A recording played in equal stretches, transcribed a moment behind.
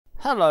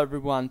Hello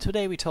everyone,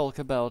 today we talk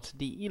about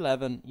the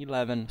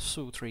 1111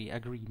 Sutri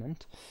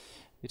agreement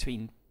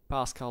between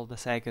Pascal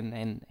II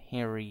and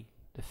Henry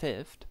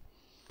V,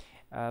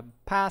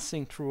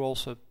 passing through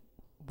also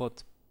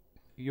what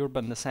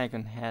Urban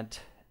II had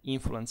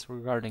influence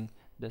regarding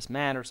these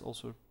matters,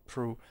 also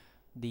through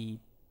the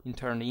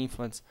internal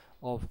influence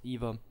of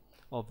Ivan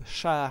of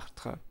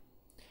Chartres,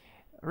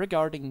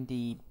 regarding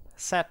the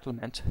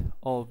settlement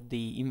of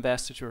the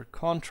investiture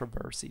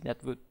controversy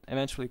that would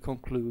eventually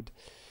conclude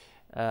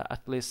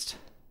at least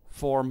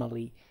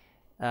formally,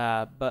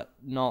 but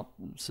not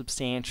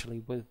substantially,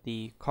 with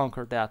the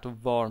Concordat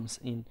of Worms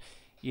in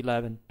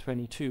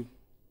 1122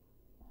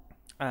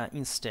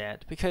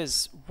 instead.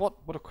 Because what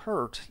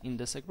occurred in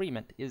this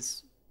agreement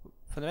is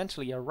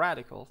fundamentally a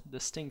radical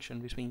distinction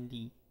between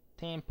the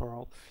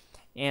temporal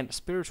and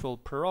spiritual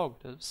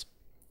prerogatives,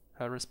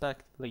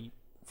 respectively,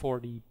 for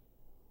the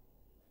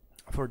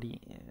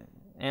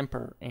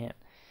emperor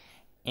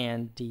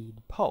and the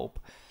pope,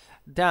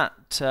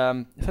 that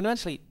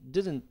fundamentally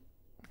didn't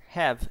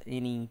have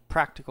any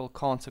practical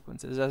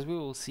consequences, as we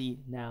will see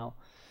now,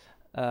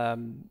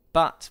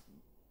 but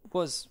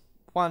was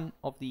one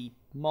of the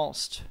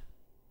most,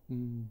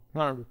 one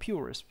of the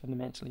purest,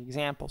 fundamentally,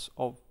 examples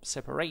of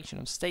separation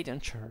of state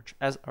and church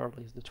as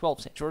early as the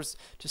 12th century. Or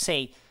to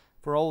say,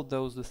 for all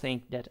those who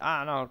think that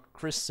no,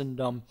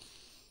 Christendom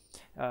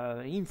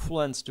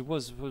influenced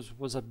was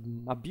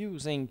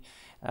abusing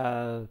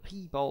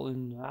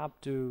people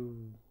up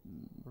to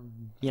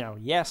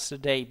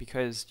yesterday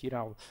because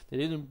they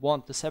didn't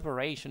want the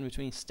separation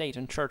between state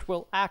and church.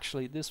 Well,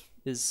 actually, this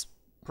is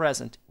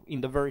present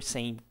in the very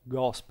same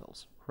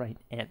Gospels, right?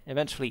 And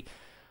eventually,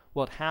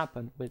 what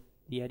happened with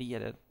the idea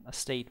that a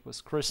state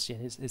was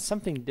Christian is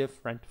something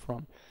different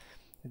from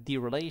the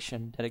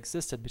relation that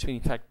existed between,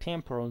 in fact,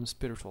 temporal and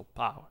spiritual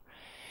power.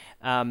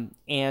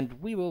 And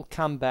we will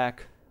come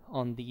back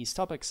on these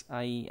topics.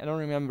 I don't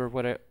remember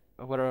whether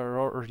I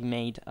already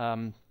made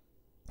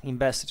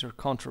investiture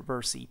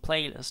controversy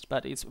playlist,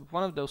 but it's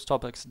one of those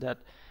topics that,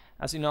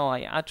 as you know, I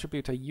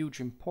attribute a huge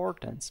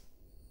importance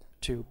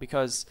to,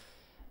 because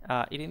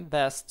it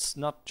invests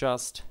not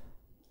just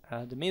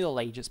the Middle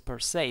Ages per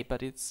se,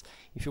 but it's,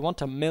 if you want,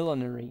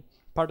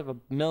 part of a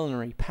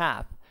millenary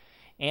path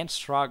and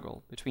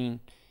struggle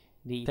between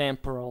the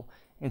temporal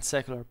and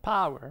secular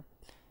power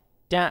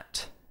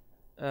that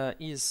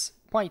is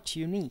quite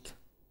unique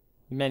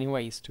in many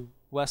ways to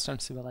Western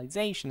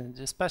civilization, and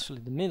especially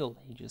the Middle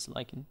Ages,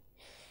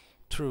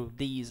 through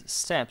these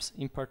steps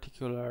in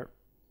particular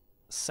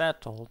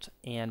settled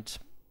and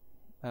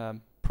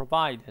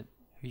provided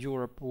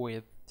Europe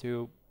with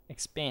to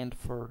expand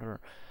further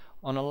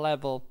on a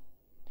level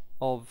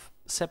of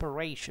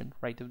separation,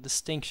 right, of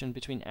distinction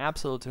between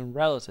absolute and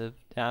relative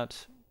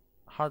that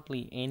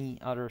hardly any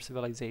other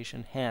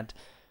civilization had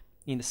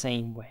in the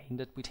same way, and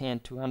that we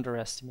tend to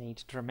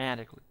underestimate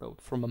dramatically, both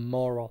from a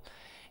moral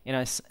and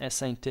a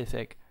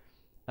scientific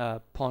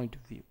point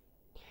of view.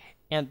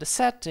 And the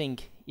setting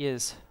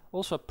is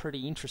also a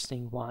pretty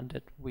interesting one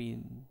that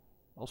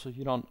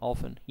you don't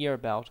often hear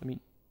about. I mean,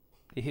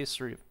 the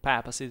history of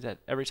papacy, that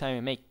every time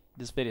I make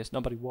these videos,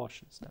 nobody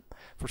watches them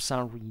for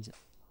some reason,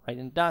 right?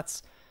 And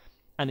that's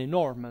an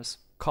enormous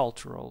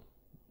cultural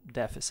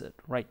deficit,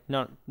 right?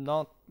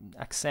 Not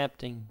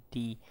accepting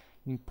the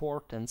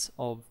importance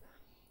of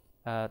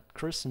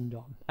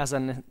Christendom as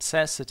a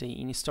necessity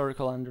in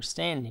historical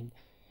understanding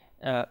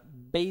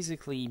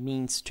basically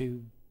means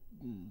to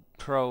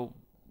throw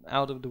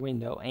out of the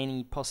window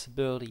any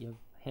possibility of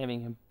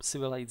having a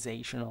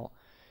civilizational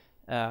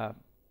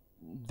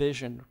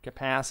vision,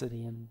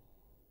 capacity, and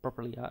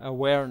properly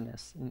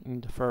awareness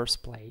in the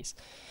first place.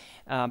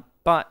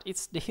 But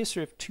it's the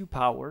history of two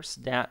powers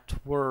that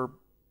were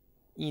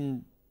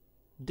in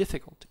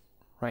difficulty,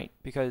 right?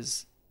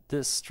 Because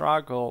this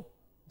struggle,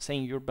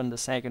 saying Urban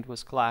II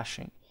was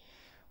clashing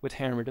with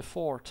Henry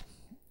IV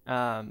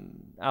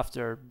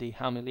after the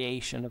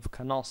humiliation of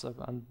Canossa,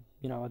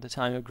 at the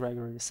time of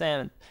Gregory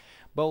VII,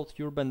 both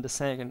Urban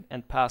II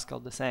and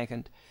Pascal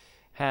II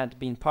had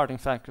been part, in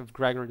fact, of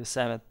Gregory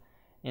VII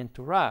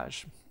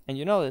entourage. And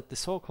you know that the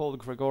so-called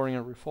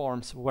Gregorian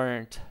reforms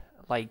weren't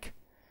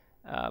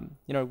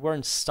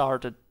weren't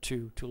started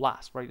to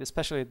last, right?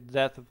 Especially at the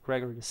death of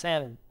Gregory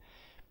VII,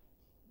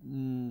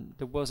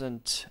 there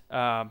wasn't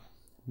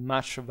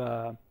much of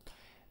an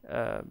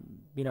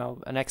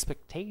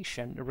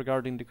expectation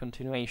regarding the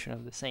continuation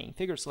of the same.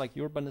 Figures like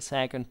Urban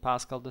II,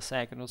 Pascal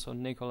II, also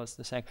Nicholas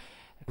II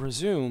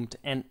resumed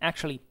and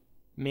actually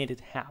made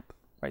it happen,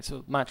 right?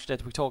 So much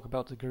that we talk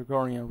about the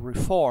Gregorian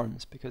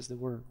reforms, because they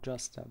were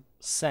just a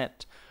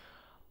set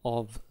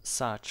of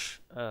such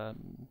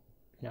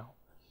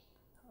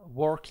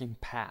working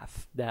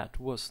path that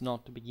was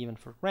not to be given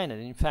for granted.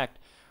 In fact,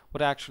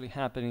 what actually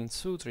happened in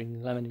Sutri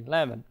in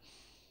 1111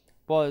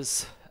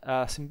 was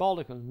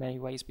symbolical in many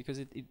ways, because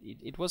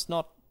it was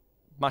not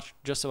much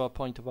just of a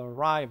point of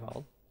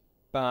arrival,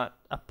 but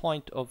a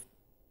point of,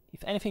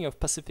 if anything, of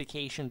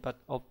pacification, but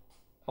of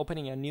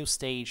opening a new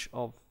stage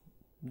of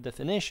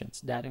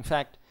definitions that, in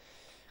fact,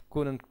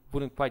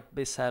 wouldn't quite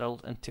be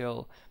settled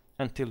until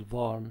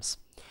Worms.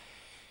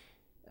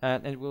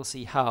 and we'll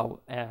see how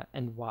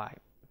and why.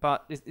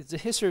 But it's a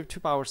history of two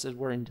powers that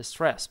were in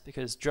distress,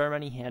 because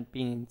Germany had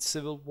been in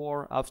civil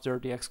war after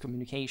the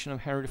excommunication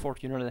of Henry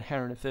IV. You know that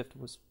Henry V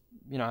was,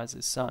 as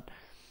his son,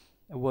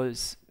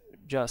 was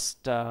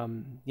just,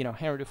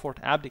 Henry IV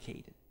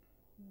abdicated.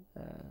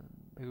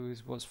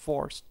 It was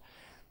forced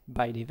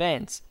by the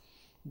events.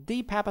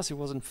 The papacy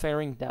wasn't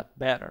faring that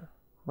better,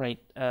 right?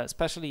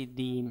 Especially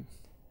the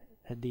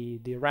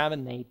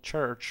Rabbinate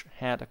Church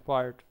had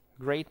acquired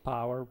great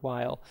power,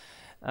 while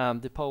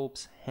the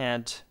popes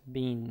had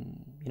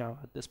been,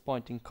 at this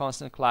point in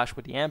constant clash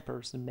with the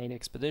emperors and made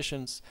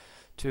expeditions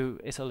to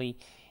Italy,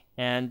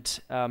 and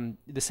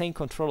the same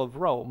control of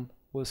Rome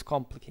was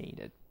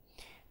complicated.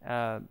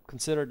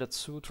 Consider that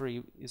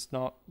Sutri is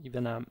not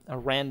even a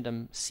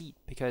random seat,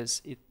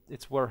 because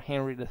it's where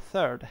Henry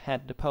III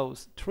had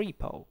deposed 3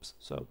 popes.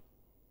 So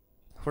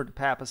for the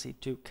papacy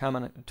to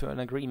come to an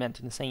agreement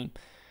in the same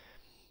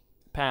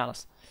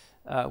palace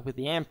with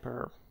the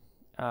emperor,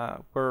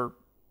 where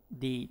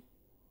the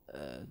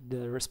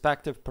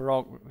respective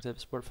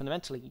prerogatives were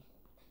fundamentally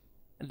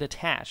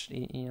detached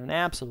in an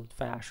absolute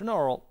fashion,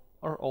 or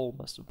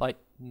almost. Like,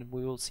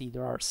 we will see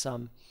there are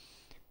some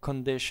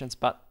conditions,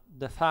 but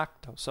de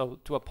facto, so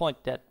to a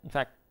point that in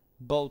fact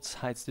both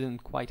sides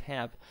didn't quite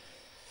have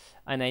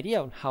an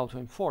idea on how to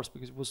enforce,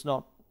 because it was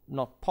not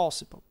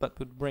possible, but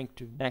would bring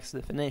to next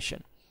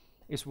definition,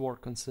 is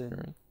worth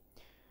considering.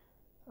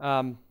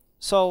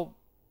 So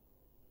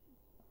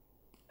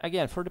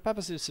again, for the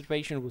papacy, the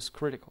situation was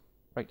critical.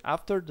 Right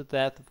after the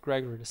death of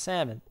Gregory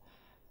VII,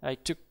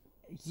 it took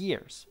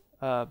years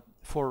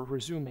for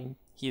resuming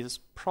his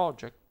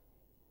project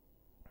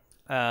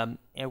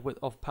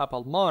of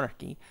papal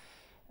monarchy,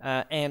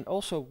 and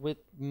also with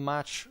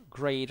much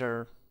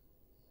greater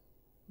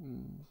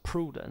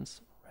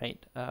prudence,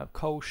 right,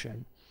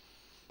 caution,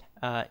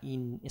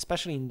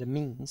 especially in the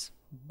means,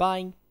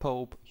 by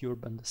Pope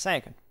Urban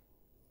II,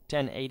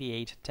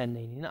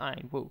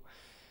 1088-1089, who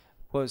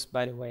was,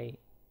 by the way,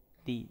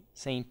 the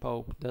same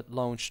Pope that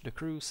launched the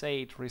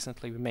Crusade.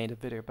 Recently we made a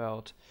video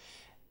about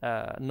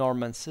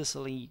Norman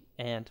Sicily,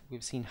 and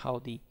we've seen how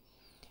the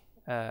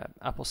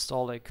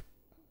apostolic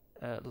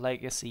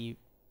legacy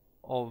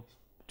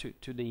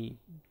to the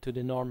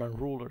Norman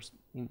rulers,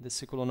 in the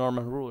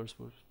Siculo-Norman rulers,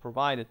 was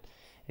provided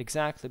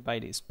exactly by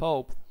this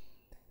Pope,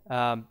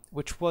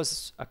 which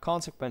was a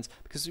consequence,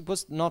 because it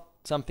was not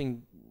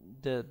something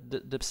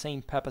the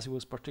same papacy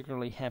was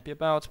particularly happy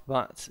about,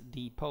 but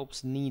the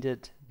popes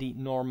needed the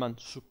Norman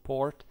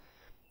support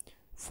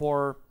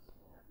for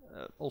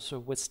also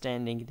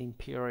withstanding the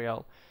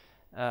imperial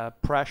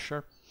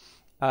pressure.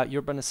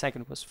 Urban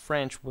II was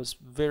French, was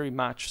very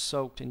much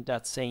soaked in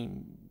that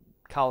same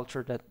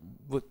culture, that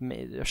would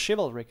a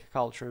chivalric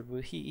culture.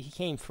 He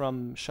came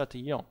from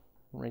Châtillon,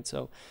 right?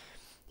 So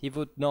he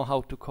would know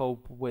how to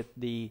cope with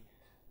the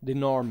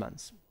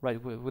Normans,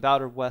 right, with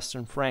other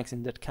Western Franks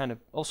in that kind of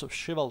also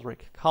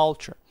chivalric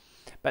culture.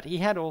 But he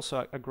had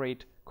also a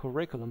great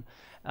curriculum.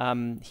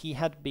 He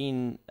had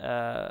been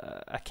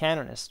a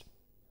canonist,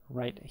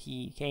 right?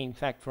 He came, in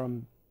fact,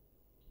 from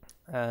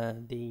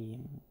the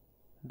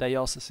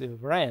Diocese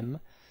of Rheims.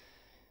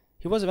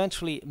 He was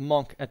eventually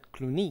monk at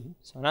Cluny,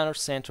 so another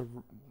center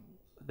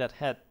that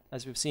had,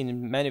 as we've seen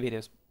in many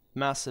videos,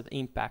 massive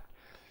impact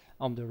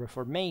on the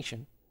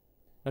Reformation,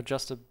 not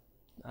just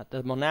at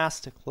the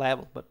monastic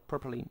level, but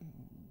properly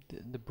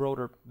the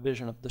broader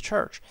vision of the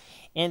church.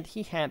 And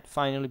he had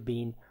finally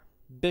been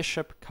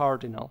Bishop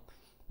Cardinal,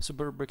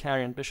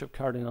 Suburbicarian Bishop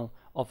Cardinal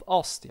of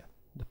Ostia,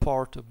 the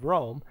port of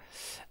Rome,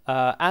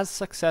 as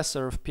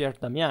successor of Pier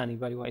Damiani,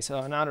 by the way. So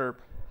another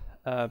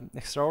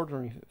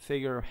extraordinary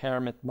figure,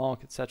 hermit, monk,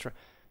 etc.,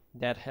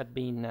 that had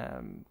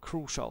been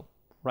crucial,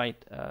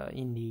 right,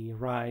 in the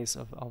rise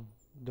of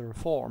the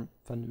reform,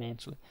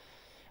 fundamentally,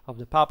 of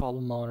the papal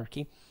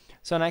monarchy.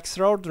 So an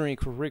extraordinary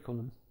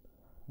curriculum,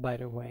 by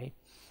the way,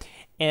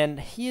 and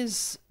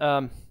his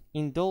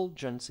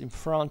indulgence in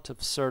front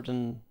of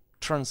certain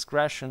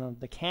transgression of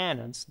the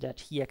canons that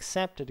he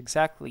accepted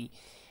exactly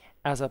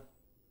as a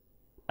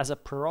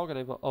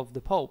prerogative of the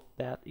Pope,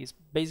 that is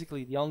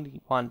basically the only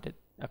one that,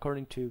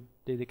 according to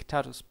the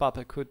Dictatus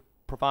Papa, could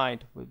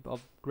provide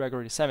of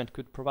Gregory VII,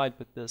 could provide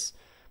with this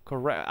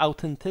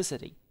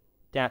authenticity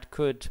that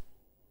could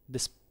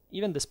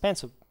even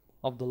dispense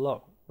of the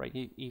law, right?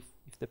 If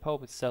the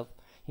Pope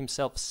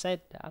himself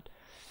said that,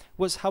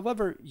 was,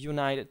 however,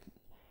 united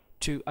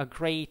to a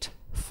great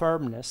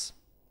firmness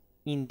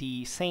in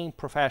the same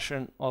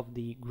profession of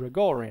the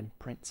Gregorian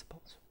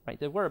principles, right?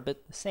 They were a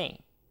bit the same,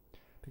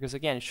 because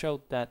again, it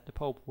showed that the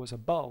Pope was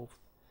above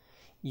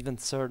even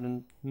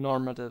certain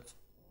normative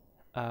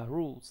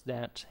rules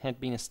that had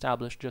been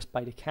established just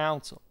by the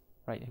Council,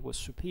 right? It was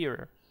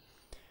superior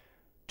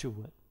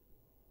to it.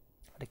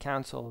 The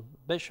Council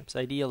of Bishops,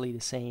 ideally the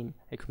same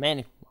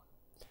ecumenical one.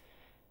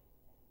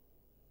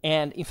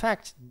 And in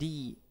fact,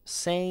 the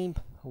same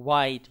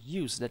wide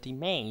use that he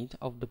made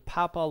of the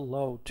papal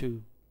law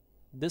to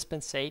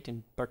dispensate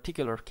in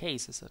particular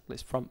cases, at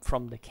least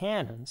from the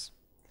canons,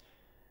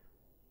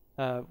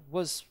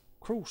 was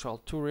crucial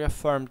to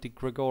reaffirm the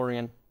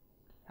Gregorian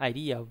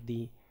idea of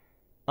the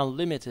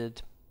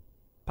unlimited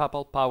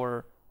papal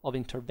power of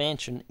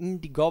intervention in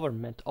the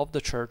government of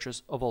the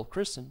churches of all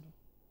Christendom,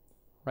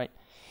 right?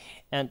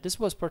 And this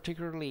was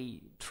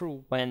particularly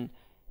true when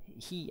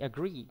he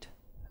agreed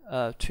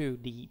to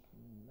the,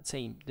 let's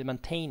say, the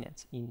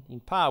maintenance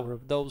in power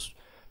of those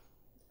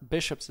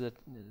bishops,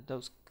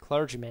 those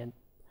clergymen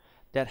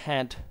that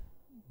had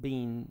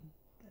been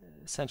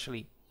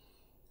essentially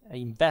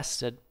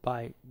invested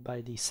by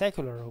the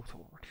secular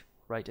authority,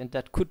 right? And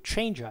that could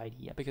change the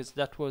idea, because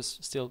that was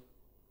still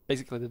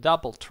basically the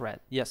double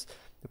threat. Yes,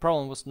 the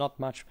problem was not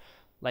much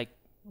like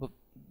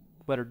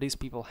whether these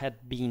people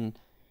had been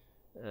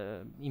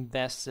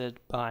invested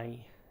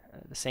by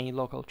the same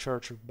local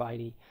church or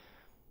by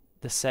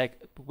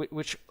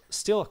which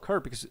still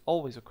occurred, because it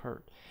always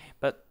occurred,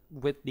 but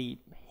with the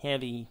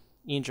heavy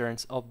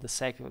ingerence of the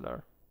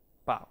secular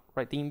power,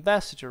 right? The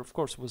investiture, of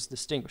course, was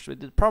distinguished. But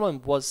the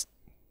problem was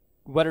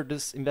whether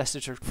this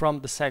investiture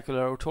from the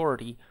secular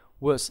authority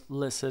was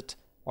licit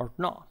or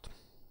not,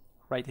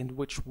 right? In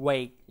which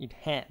way it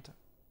had,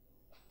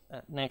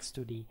 next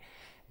to the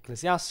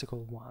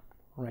ecclesiastical one,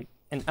 right?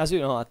 And as you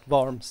know, at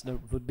Worms there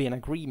would be an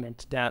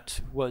agreement that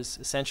was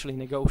essentially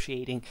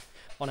negotiating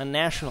on a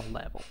national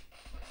level.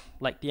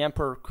 Like the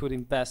emperor could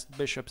invest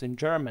bishops in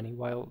Germany,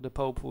 while the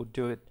Pope would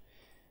do it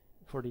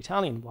for the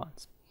Italian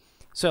ones.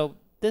 So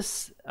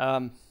this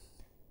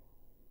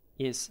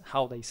is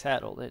how they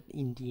settled it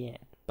in the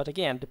end. But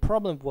again, the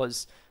problem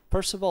was,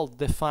 first of all,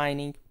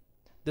 defining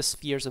the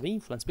spheres of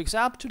influence, because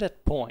up to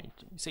that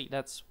point, you see,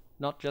 that's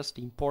not just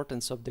the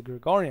importance of the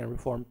Gregorian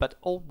reform, but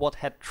all what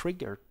had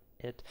triggered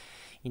it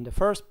in the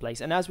first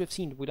place. And as we've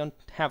seen, we don't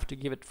have to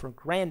give it for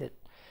granted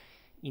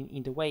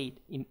in the way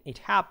it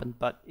happened,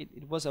 but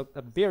it was a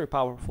very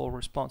powerful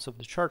response of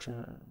the church,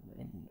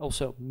 and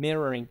also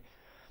mirroring,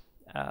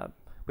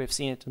 we've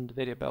seen it in the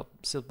video about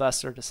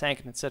Sylvester II,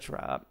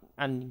 etc.,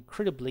 an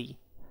incredibly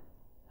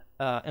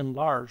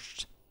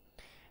enlarged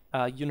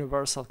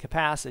universal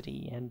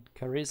capacity and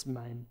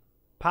charisma and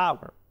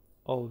power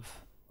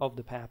of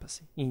the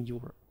papacy in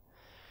Europe.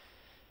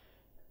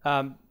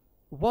 In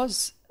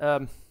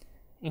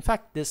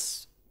fact,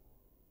 this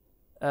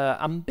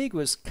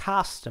ambiguous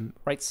custom,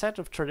 right, set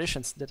of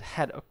traditions that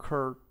had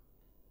occurred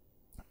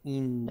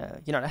in,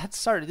 that had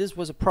started, this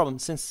was a problem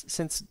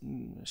since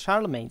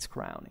Charlemagne's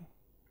crowning,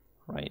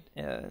 right?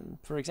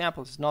 For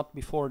example, it's not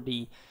before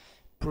the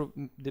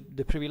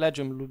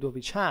Privilegium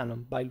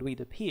Ludovicianum by Louis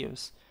the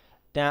Pious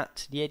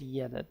that the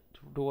idea that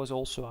there was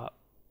also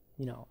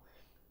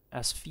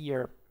a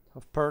sphere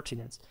of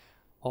pertinence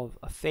of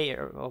of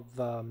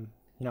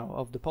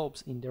the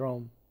popes in their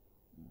own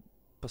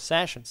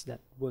possessions that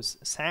was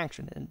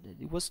sanctioned, and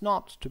it was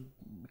not to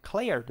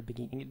clear at the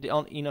beginning.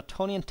 In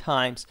Ottonian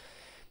times,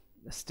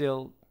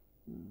 still,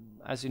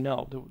 as you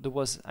know, there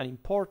was an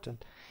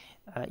important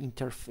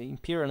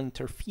imperial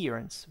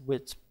interference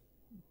with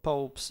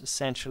popes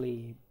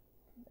essentially,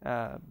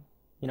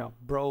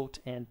 brought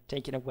and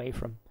taken away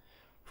from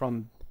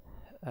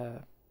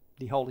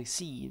the Holy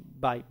See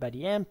by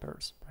the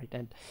emperors, right?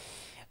 And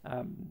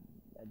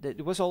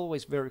it was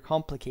always very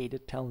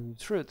complicated, telling the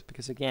truth,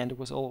 because again, there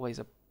was always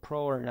a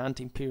pro and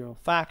anti-imperial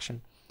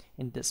faction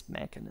in this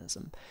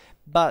mechanism,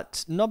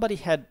 but nobody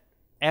had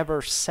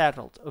ever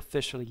settled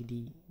officially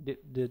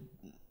the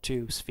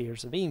two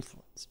spheres of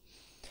influence.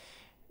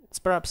 It's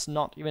perhaps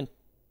not even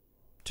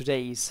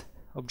today's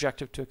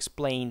objective to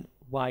explain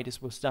why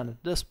this was done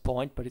at this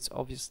point, but it's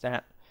obvious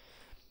that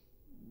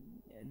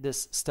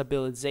this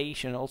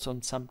stabilization also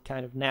on some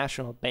kind of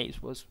national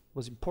base was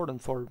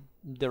important for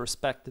the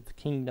respective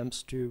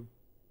kingdoms to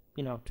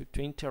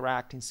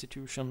interact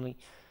institutionally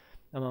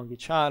among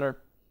each other,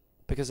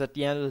 because at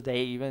the end of the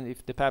day, even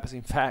if the papacy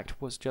in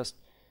fact was just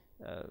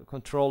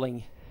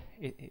controlling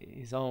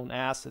his own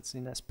assets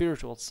in a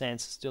spiritual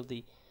sense, still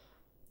the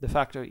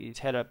fact that it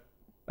had a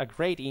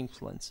great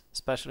influence,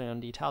 especially on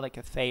the Italic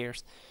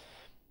affairs,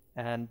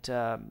 and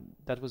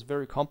that was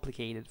very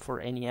complicated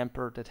for any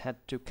emperor that had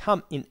to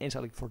come in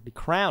Italy for the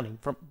crowning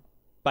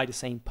by the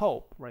same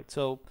pope, right?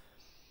 So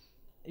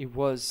it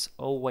was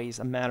always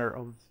a matter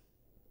of,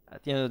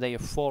 at the end of the day,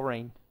 of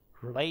foreign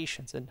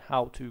relations and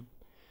how to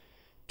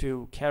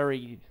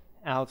carry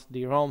out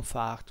the Rome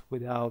Pact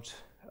without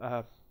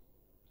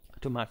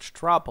too much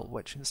trouble,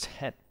 which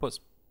instead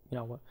was,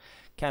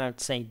 kind of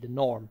saying the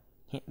norm.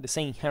 The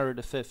same Henry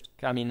V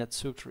coming at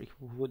Sutri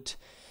would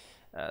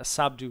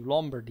subdue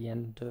Lombardy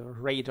and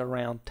raid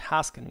around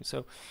Tuscany.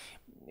 So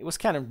it was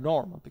kind of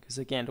normal, because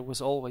again, there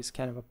was always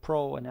kind of a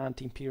pro and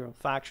anti-imperial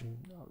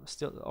faction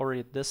still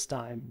already at this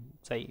time,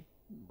 say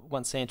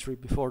 1 century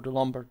before the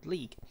Lombard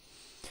League.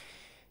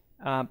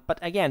 But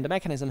again, the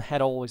mechanism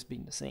had always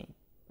been the same.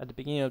 At the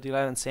beginning of the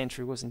 11th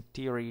century was in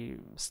theory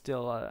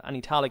still an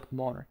Italic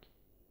monarchy.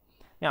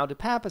 Now the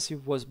papacy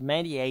was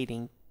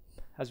mediating,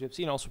 as we have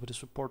seen also with the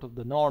support of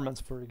the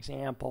Normans, for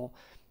example,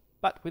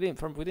 but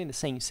from within the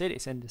same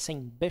cities and the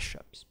same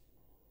bishops,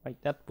 right?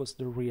 That was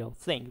the real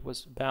thing. It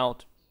was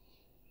about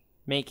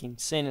making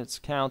synods,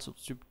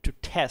 councils to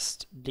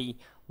test the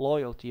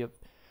loyalty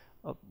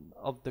of,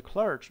 of the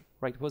clergy,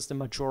 right, was the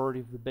majority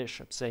of the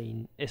bishops, say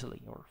in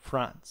Italy or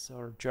France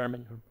or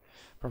Germany or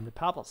from the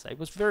papal side. It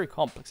was very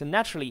complex, and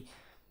naturally,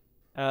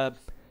 the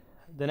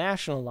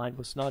national line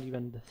was not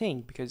even the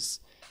thing, because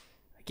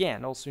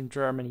again, also in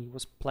Germany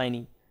was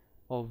plenty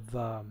of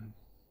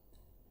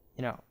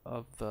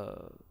of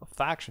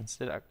factions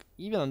that are,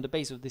 even on the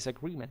basis of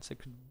disagreements that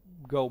could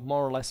go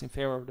more or less in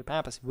favor of the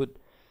papacy would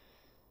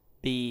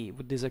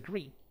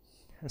disagree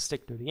and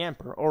stick to the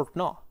emperor or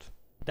not.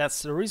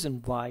 That's the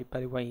reason why, by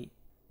the way,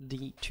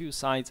 the two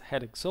sides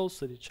had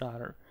exhausted each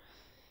other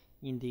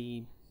in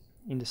the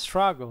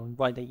struggle, and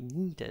why they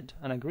needed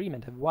an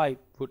agreement, and why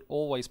would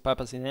always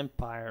papacy and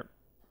empire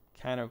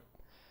kind of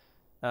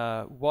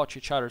watch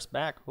each other's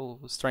back, who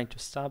was trying to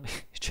stab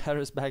each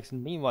other's backs in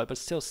the meanwhile, but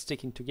still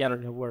sticking together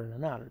in a way or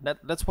another.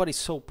 That's what is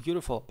so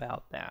beautiful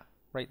about that,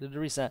 right? That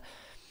there is an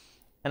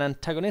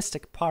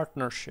antagonistic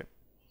partnership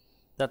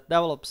that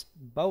develops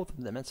both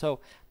of them. And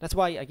so that's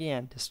why,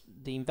 again,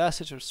 the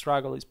investiture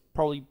struggle is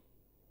probably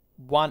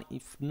one,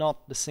 if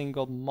not the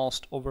single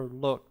most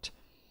overlooked,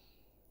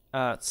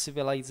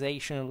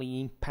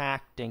 civilizationally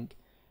impacting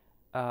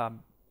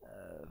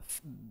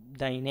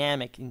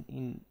dynamic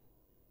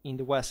in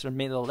the Western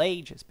Middle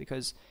Ages,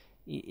 because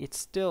it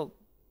still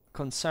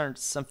concerns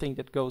something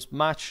that goes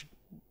much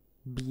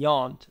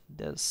beyond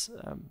this,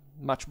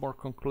 much more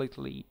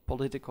concretely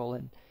political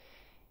and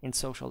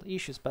social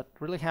issues, but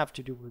really have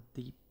to do with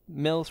the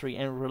military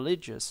and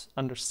religious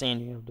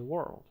understanding of the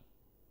world,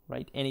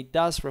 right? And it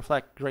does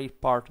reflect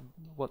great part of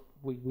what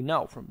we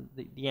know from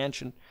the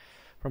ancient,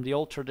 from the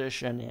old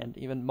tradition, and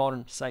even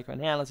modern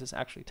psychoanalysis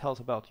actually tells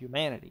about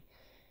humanity.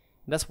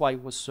 And that's why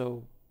it was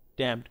so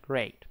damned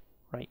great,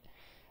 right?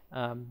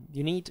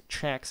 You need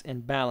checks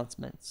and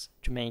balancements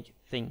to make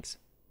things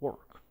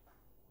work,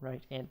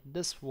 right? And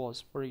this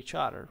was for each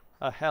other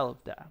a hell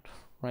of that,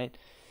 right?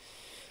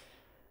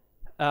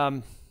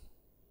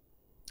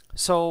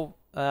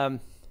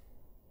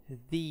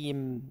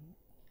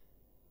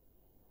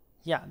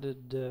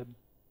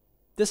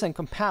 This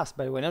encompassed,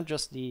 by the way, not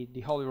just the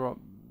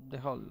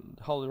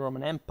Holy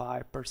Roman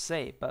Empire per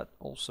se, but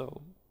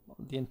also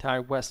the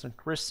entire Western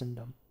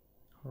Christendom,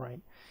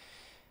 right?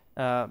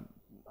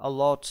 A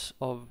lot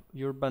of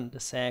Urban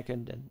II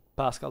and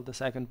Pascal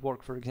II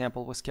work, for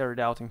example, was carried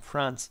out in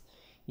France,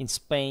 in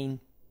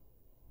Spain.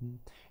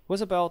 It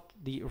was about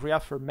the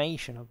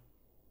reaffirmation of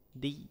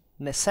the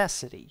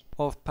necessity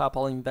of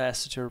papal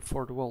investiture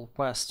for the whole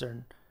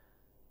Western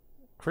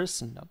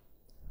Christendom,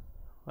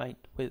 right,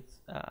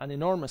 with an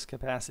enormous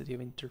capacity of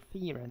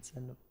interference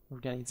and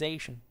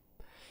organization,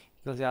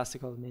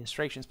 ecclesiastical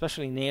administration,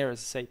 especially in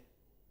eras, say,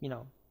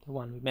 the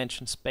one we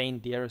mentioned, Spain,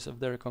 the eras of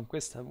the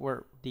Reconquista,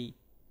 where the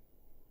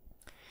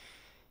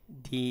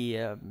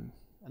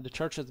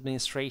church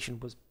administration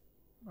was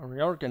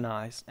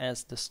reorganized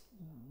as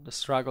the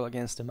struggle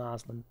against the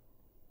Muslim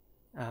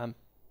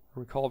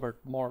recovered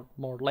more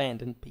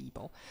land and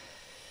people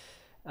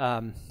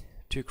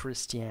to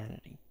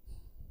Christianity.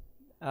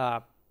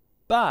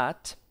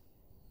 But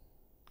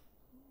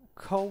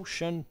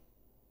caution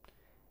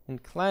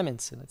and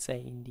clemency, let's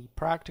say, in the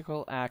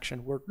practical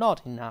action were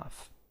not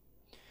enough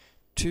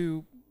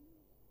to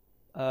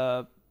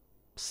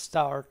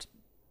start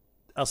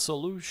a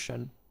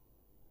solution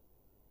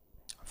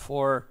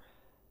for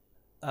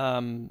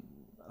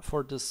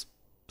this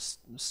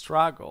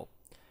struggle,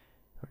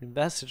 or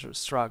investiture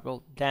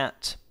struggle,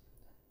 that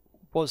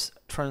was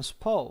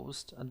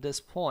transposed at this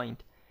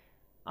point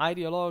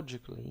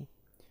ideologically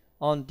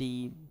on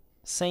the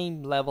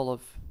same level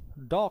of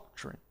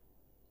doctrine,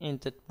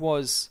 and it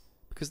was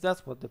because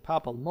that's what the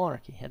papal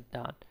monarchy had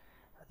done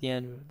at the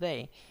end of the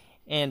day,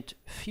 and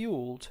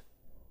fueled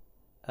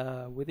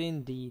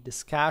within the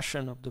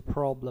discussion of the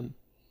problem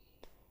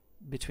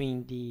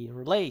between the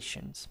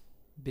relations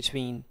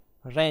between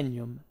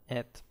regnum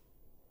et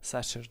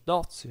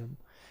sacerdotium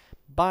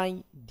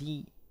by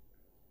the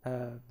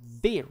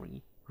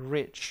very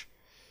rich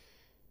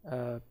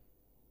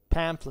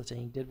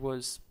pamphleting that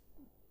was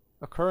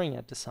occurring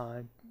at the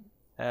time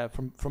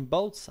from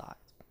both sides.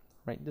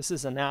 Right, this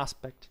is an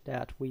aspect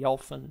that we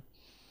often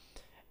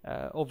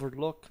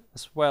overlook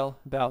as well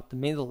about the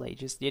Middle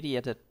Ages, the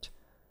idea that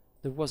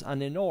there was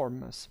an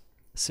enormous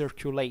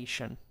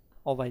circulation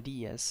of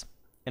ideas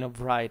and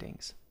of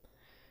writings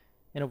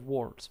and of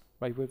words.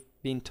 Right, we've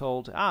been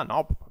told,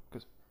 no,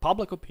 because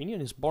public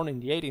opinion is born in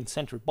the 18th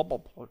century, blah, blah,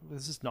 blah.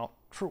 This is not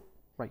true.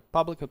 Right,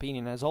 public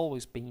opinion has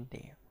always been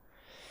there.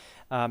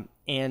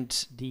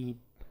 And the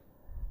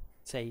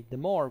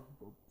more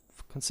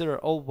consider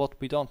all what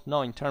we don't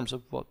know in terms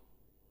of what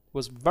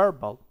was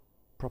verbal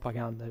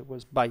propaganda, it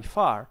was by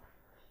far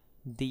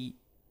the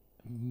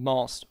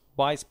most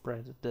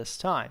widespread at this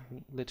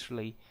time.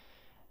 Literally,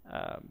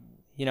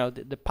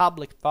 the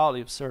public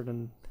value of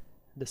certain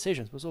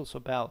decisions was also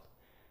about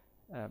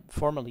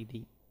formally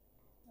the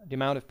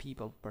amount of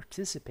people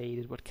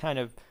participated, what kind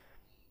of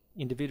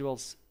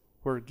individuals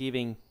were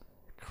giving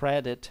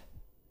credit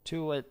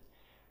to it.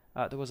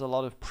 There was a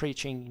lot of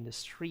preaching in the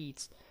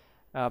streets.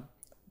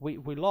 We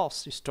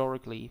lost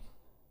historically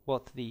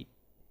what the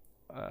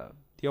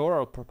the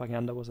oral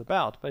propaganda was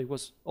about, but it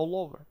was all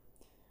over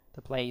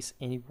the place,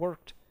 and it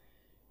worked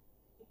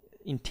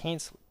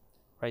intensely,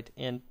 right?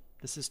 And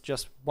this is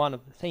just one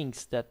of the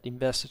things that the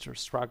investiture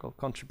struggle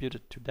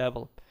contributed to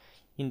develop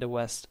in the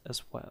West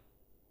as well.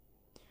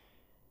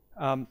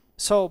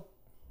 So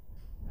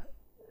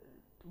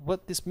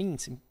what this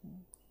means,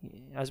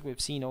 as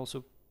we've seen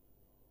also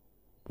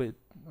with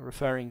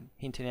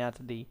hinting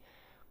at the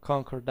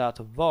Concordat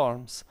of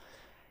Worms,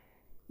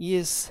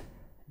 is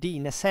the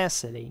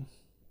necessity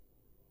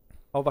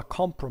of a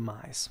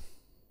compromise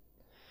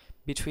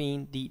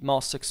between the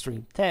most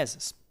extreme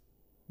theses,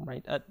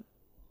 right?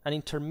 An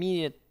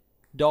intermediate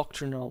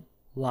doctrinal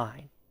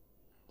line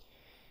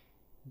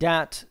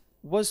that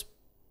was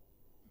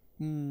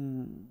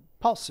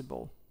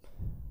possible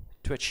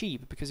to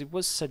achieve because it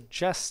was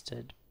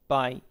suggested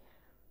by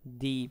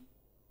the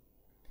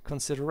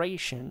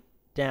consideration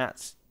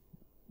that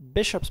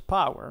bishop's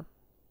power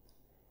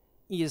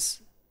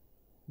is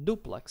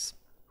duplex,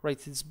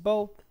 right? It's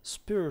both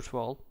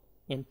spiritual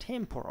and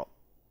temporal,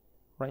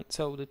 right?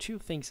 So the two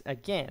things,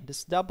 again,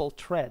 this double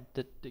thread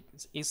that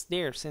is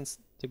there since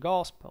the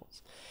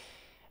Gospels.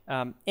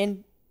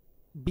 And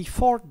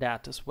before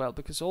that as well,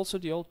 because also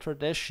the old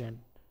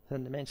tradition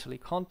fundamentally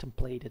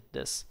contemplated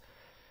this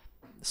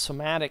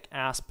somatic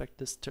aspect,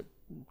 this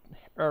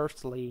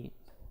earthly,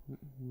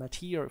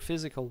 material,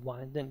 physical one,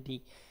 and then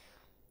the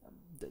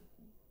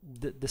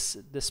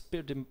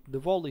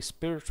wholly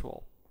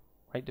spiritual,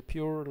 right? The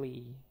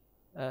purely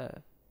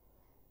the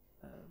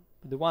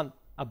one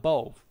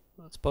above,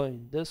 let's put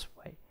it this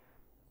way,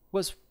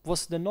 was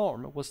the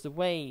norm, was the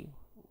way,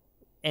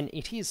 and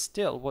it is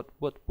still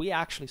what we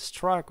actually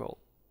struggle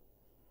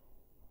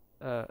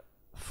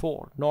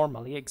for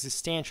normally,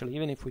 existentially,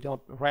 even if we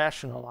don't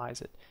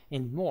rationalize it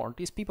anymore.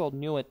 These people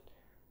knew it.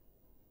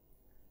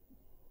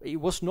 It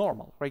was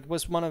normal, right? It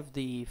was one of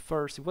the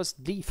first. It was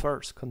the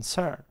first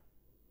concern,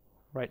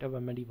 right, of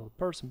a medieval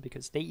person,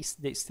 because they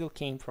still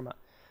came from a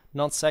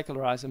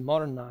non-secularized and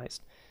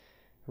modernized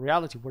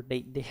reality where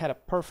they had a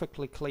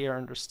perfectly clear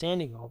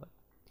understanding of it,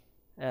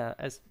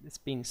 as it's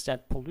being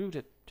instead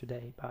polluted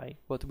today by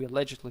what we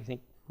allegedly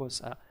think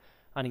was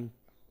an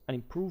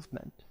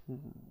improvement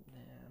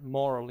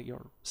morally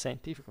or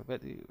scientifically,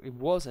 but it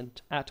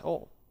wasn't at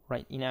all,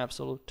 right, in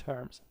absolute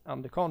terms.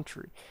 On the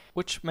contrary,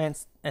 which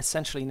meant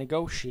essentially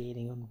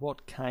negotiating on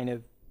what kind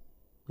of,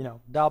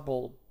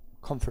 double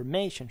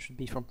confirmation should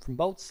be from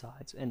both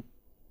sides, and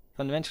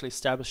fundamentally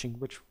establishing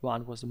which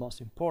one was the most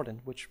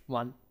important, which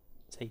one,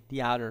 say,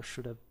 the other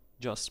should have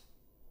just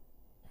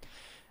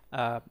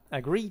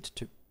agreed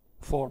to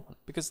formally,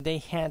 because they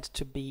had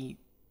to be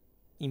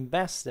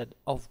invested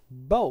of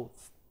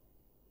both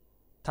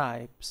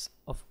types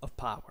of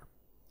power,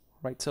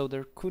 right? So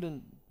there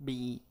couldn't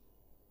be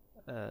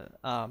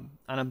an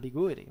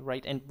ambiguity,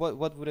 right? And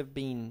what would have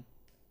been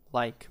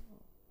like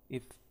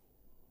if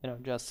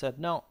just said,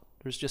 no,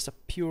 there's just a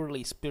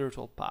purely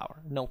spiritual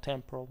power, no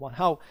temporal one.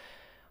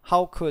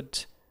 How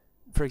could,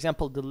 for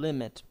example, the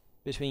limit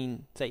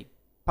between, say,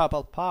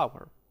 papal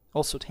power,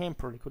 also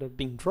temporally, could have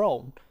been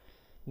drawn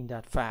in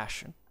that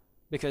fashion?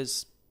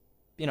 Because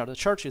the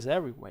church is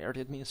everywhere,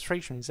 the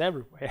administration is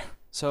everywhere.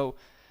 So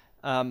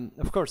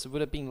of course, it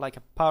would have been like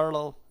a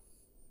parallel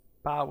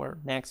power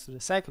next to the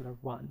secular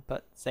one,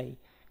 but, say,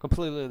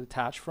 completely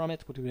detached from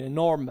it, with an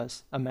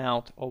enormous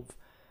amount of,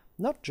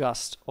 not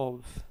just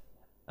of,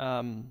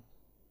 in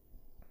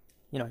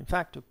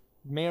fact, of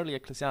merely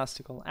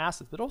ecclesiastical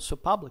assets, but also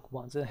public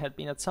ones that had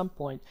been at some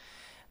point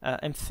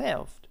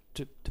enfeoffed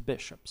to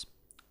bishops,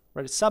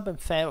 right?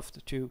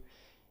 Sub-enfeoffed to,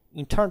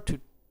 in turn,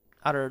 to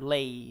other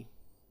lay,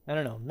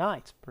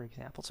 knights, for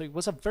example. So it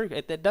was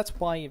that's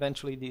why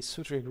eventually the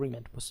Sutri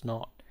agreement was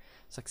not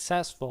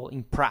successful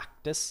in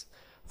practice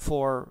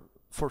for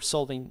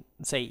solving,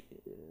 say,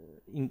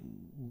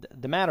 in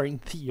the matter in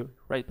theory,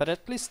 right? But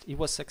at least it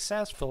was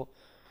successful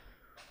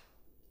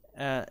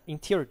in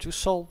theory to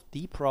solve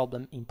the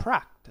problem in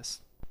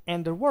practice.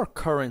 And there were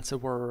currents that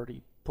were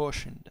already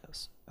pushing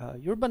this.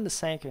 Urban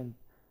II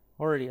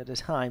already at the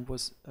time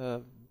was,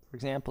 for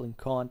example, in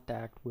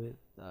contact with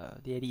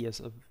the ideas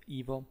of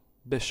Ivo,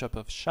 Bishop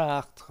of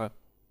Chartres,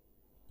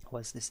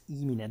 was this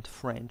eminent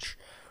French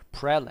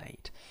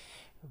prelate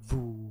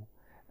who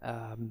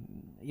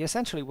he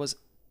essentially was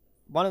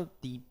one of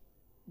the,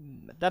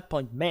 at that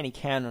point, many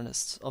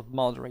canonists of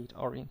moderate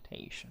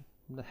orientation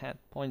that had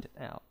pointed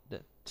out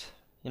that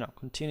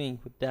continuing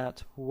with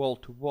that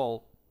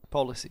wall-to-wall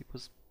policy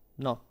was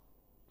not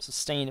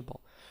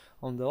sustainable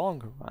on the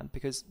longer run,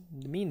 because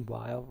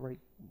meanwhile, right,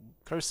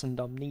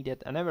 Christendom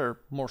needed an ever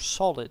more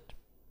solid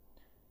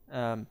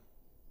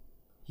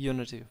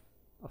unity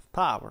of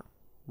power,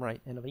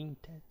 right, and of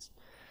intents.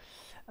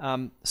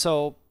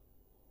 So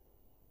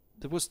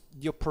there was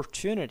the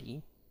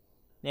opportunity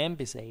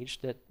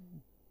envisaged that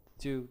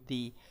to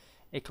the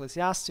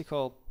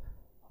ecclesiastical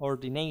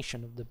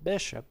ordination of the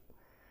bishop,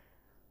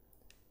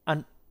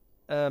 an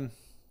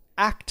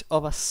act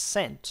of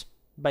assent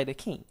by the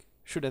king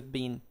should have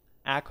been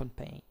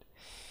accompanied.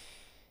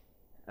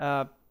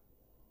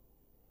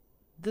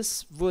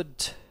 This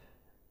would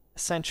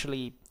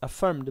essentially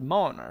affirmed the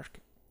monarch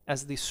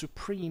as the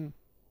supreme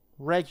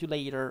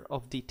regulator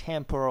of the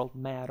temporal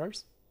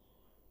matters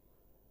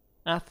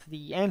at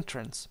the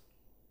entrance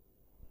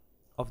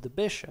of the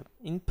bishop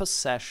in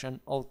possession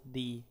of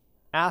the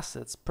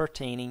assets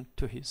pertaining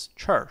to his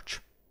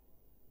church.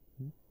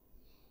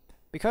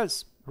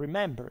 Because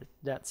remember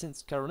that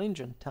since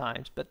Carolingian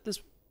times, but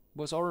this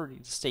was already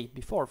the state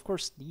before, of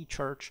course the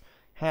church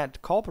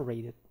had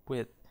cooperated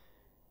with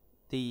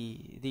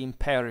the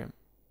imperium,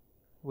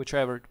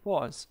 whichever it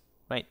was,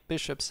 right?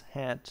 Bishops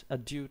had a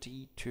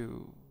duty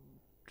to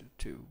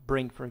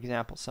bring, for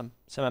example, some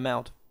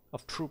amount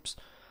of troops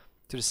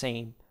to the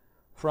same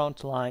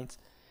front lines.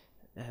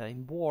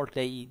 In war,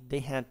 they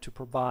had to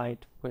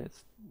provide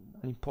with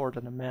an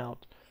important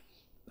amount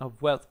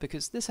of wealth,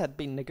 because this had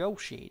been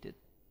negotiated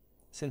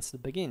since the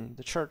beginning.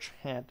 The church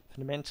had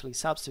fundamentally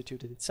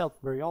substituted itself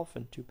very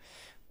often to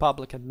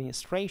public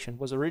administration.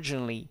 Was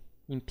originally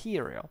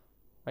imperial,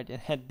 right?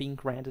 It had been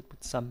granted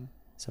with some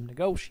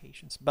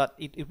negotiations, but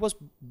it was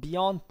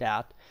beyond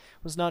that.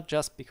 It was not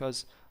just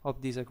because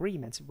of these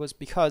agreements. It was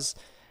because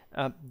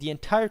the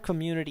entire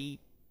community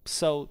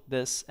saw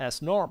this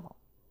as normal,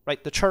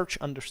 right? The church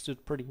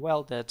understood pretty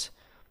well that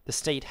the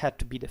state had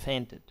to be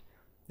defended,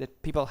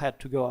 that people had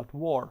to go at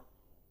war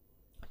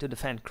to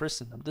defend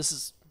Christendom. This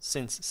is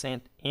since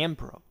Saint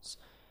Ambrose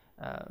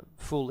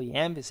fully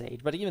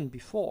envisaged, but even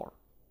before,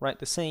 right?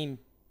 The same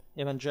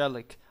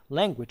evangelic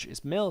language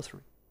is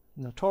military,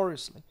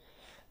 notoriously.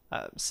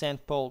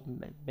 Saint Paul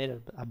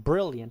made a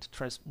brilliant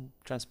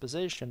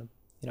transposition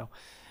of,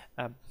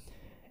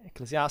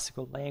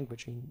 ecclesiastical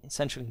language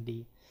essentially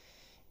in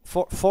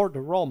for the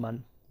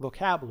Roman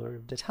vocabulary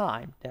of the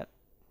time that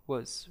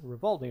was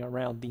revolving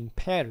around the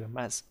imperium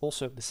as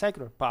also the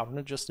secular power,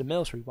 not just the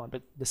military one,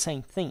 but the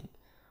same thing,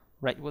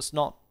 right? It was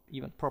not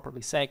even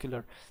properly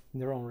secular in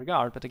their own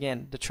regard, but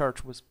again, the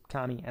church was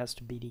coming as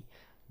to be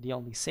the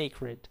only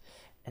sacred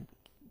and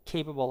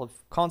capable of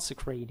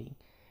consecrating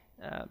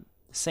the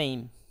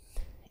same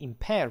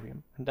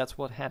imperium, and that's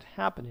what had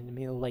happened in the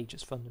Middle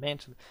Ages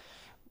fundamentally,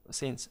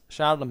 since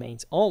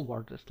Charlemagne's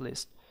onward at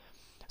least.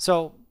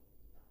 So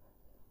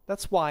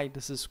that's why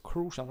this is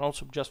crucial, and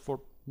also just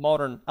for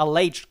modern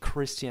alleged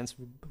Christians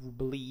who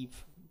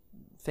believe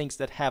things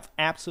that have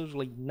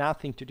absolutely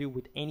nothing to do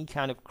with any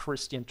kind of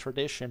Christian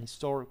tradition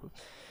historically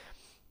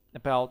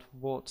about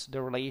what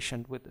the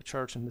relation with the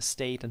church and the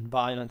state and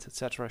violence,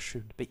 etc.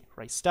 should be,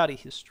 right? Study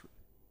history,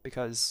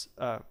 because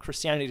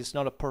Christianity is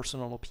not a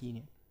personal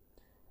opinion,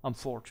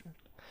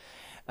 unfortunately.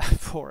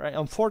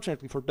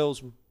 Unfortunately for those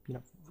who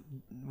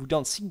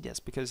don't see this,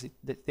 because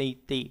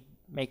they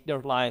make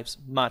their lives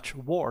much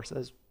worse,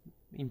 as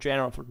in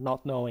general, for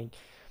not knowing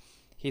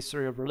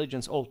history of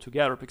religions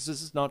altogether, because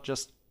this is not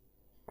just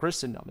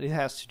Christendom. It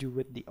has to do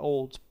with the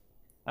old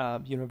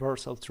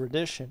universal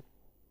tradition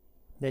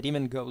that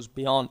even goes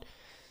beyond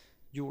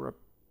Europe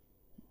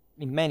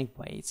in many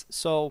ways.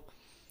 So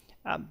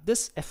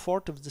this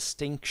effort of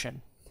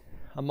distinction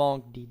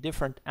among the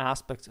different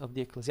aspects of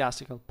the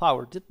ecclesiastical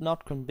power did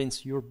not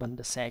convince Urban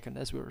II,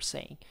 as we were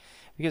saying,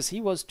 because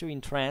he was too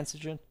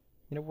intransigent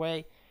in a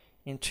way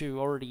and too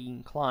already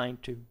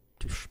inclined to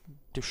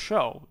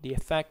show the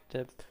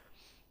effective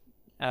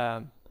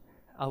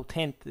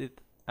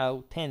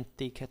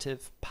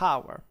authenticative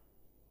power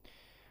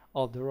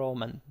of the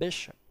Roman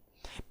bishop.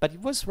 But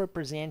it was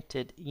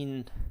represented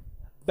in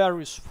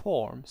various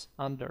forms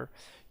under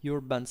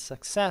Urban's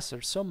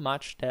successor, so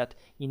much that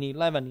in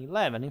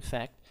 1111, in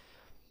fact,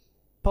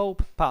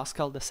 Pope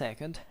Paschal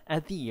II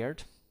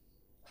adhered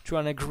to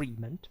an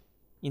agreement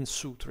in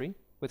Sutri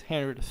with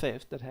Henry V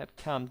that had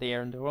come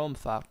there in the Rome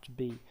thought to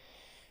be,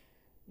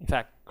 in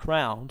fact,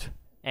 crowned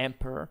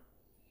emperor.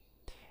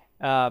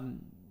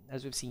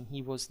 As we've seen,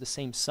 he was the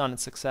same son and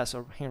successor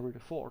of Henry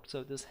IV,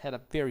 so this had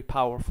a very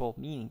powerful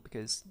meaning,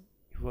 because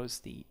he was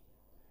the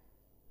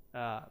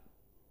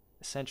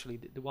essentially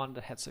the one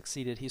that had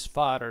succeeded his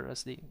father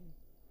as the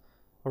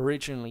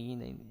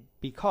originally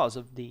because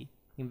of the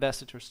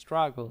investiture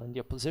struggle and the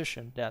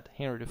opposition that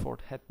Henry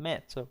IV had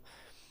met. So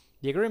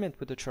the agreement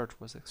with the church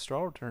was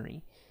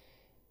extraordinary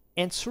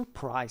and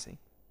surprising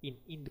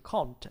in the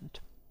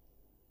content,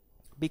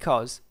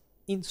 because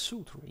in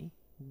Sutri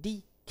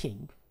the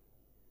king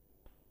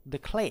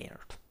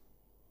declared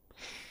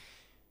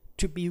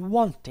to be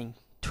wanting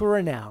to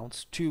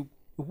renounce to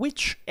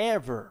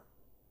whichever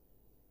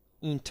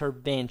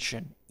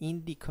intervention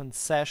in the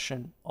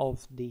concession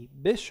of the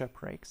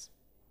bishoprics,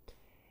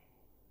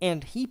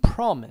 and he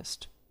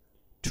promised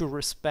to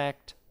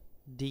respect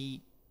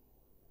the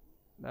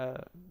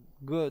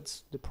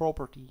goods, the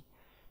property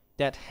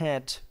that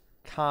had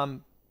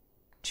come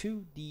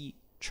to the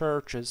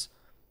churches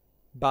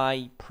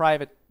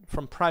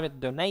from private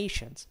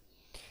donations,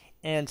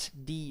 and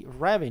the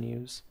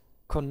revenues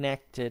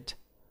connected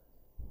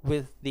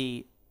with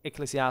the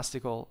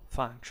ecclesiastical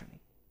functioning,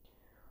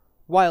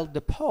 while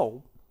the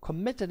Pope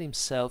committed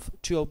himself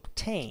to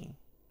obtain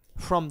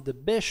from the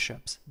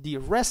bishops the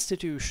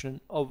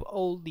restitution of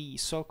all the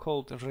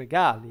so-called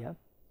regalia,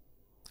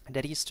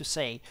 that is to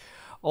say,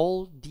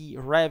 all the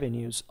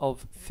revenues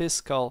of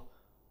fiscal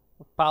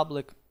of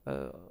public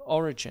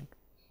origin,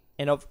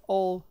 and of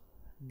all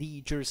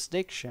the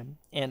jurisdiction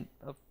and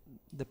of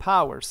the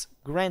powers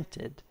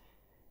granted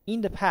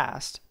in the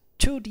past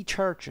to the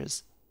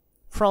churches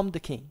from the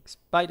kings,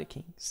 by the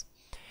kings.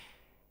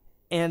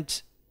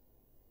 And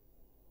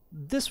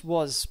this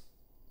was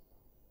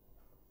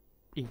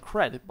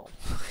incredible,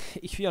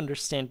 if you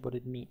understand what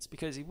it means,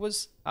 because it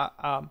was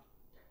a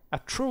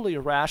truly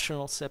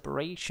rational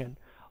separation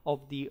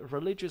of the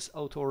religious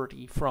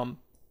authority from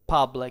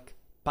public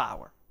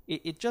power.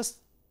 It just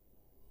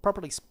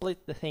properly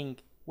split the thing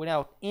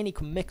without any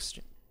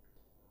commixtion.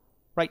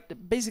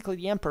 Right? Basically,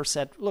 the emperor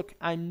said, look,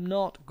 I'm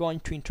not going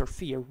to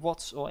interfere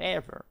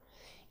whatsoever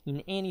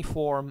in any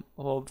form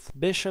of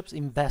bishop's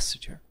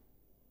investiture.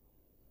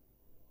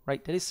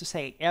 Right? That is to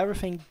say,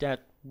 everything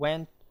that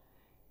went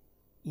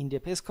in the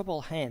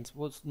episcopal hands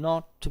was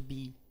not to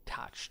be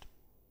touched.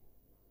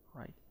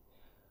 Right?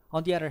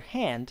 On the other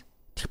hand,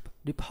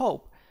 the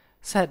Pope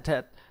said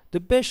that the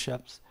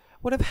bishops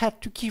would have had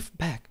to give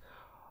back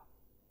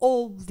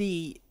all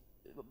the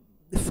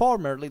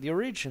formerly, the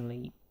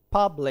originally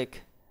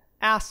public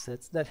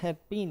assets that had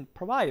been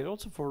provided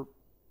also for,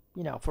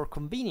 for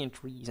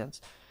convenient reasons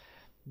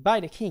by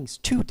the kings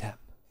to them.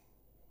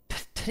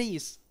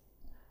 Please,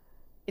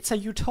 it's a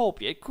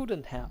utopia. It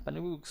couldn't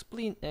happen. We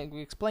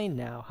explain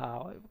now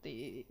how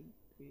it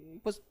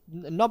was.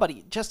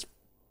 Nobody just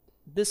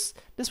this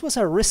was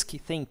a risky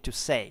thing to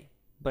say.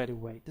 By the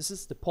way, this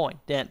is the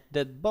point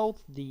that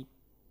both the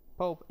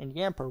Pope and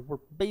the Emperor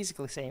were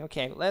basically saying,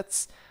 okay,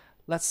 let's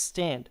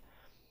stand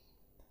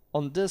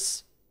on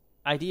this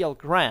ideal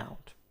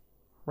ground,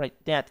 right?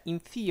 That in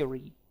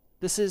theory,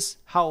 this is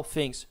how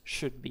things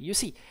should be. You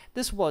see,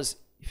 this was,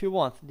 if you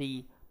want,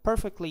 the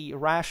perfectly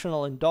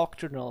rational and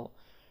doctrinal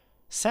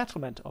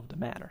settlement of the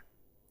matter,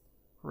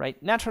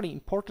 right? Naturally,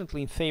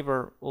 importantly, in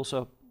favor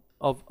also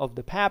of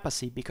the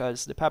papacy,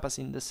 because the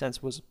papacy, in this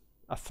sense, was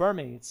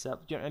affirming itself.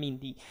 I mean,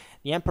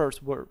 the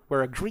emperors were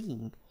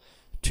agreeing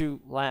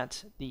to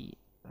let the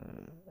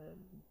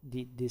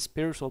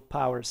spiritual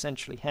power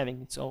essentially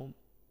having its own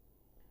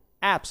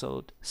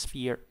absolute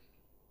sphere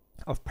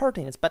of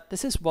pertinence. But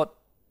this is what,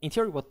 in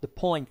theory, what the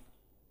point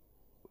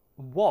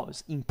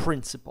was in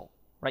principle,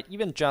 right?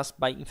 Even just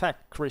by, in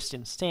fact,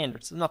 Christian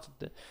standards. Not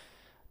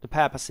the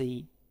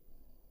papacy,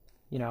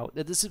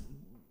 this is,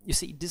 you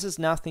see, this has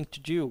nothing to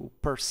do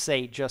per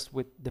se just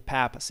with the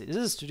papacy. This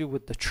is to do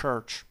with the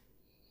church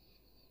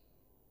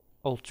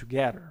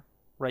altogether,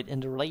 right?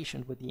 And the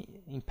relation with the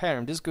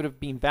imperium. This could have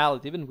been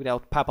valid even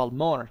without papal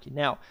monarchy.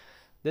 Now,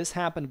 this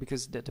happened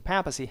because the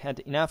papacy had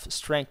enough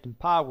strength and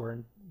power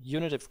and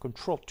unity of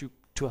control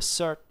to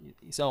assert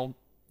its own,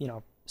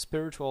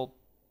 spiritual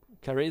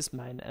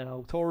charisma and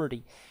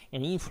authority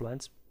and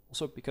influence.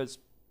 Also because,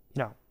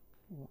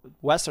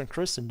 Western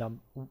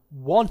Christendom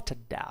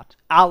wanted that,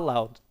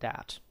 allowed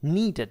that,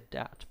 needed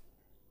that,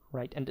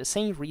 right? And the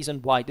same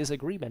reason why this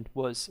agreement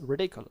was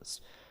ridiculous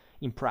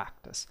in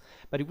practice,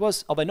 but it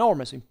was of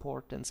enormous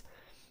importance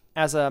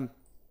as a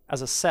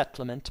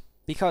settlement,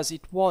 because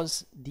it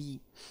was the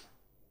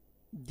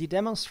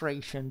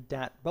demonstration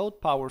that both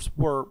powers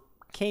were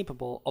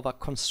capable of a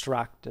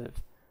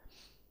constructive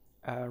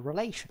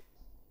relation,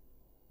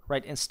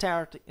 right? And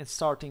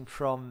starting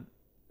from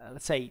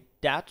let's say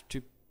that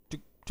to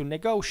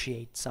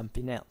negotiate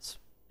something else.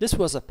 This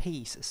was a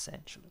peace,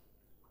 essentially,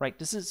 right?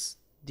 This is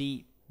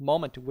the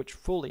moment in which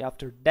fully,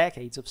 after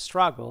decades of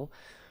struggle,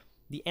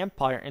 the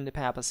empire and the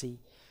papacy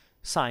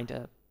signed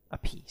a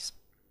peace,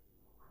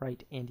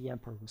 right? And the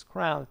emperor was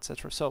crowned,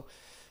 etc. So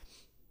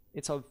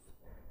it's of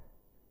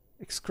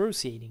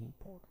excruciating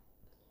importance.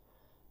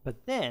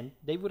 But then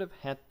they would have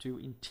had to,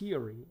 in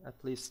theory,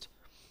 at least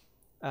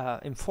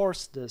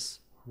enforce this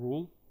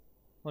rule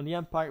on the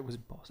empire. It was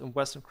impossible. In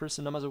Western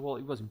Christendom as a whole,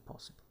 it was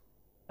impossible.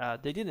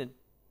 They didn't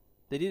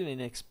even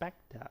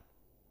expect that,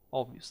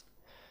 obviously.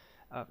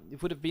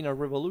 It would have been a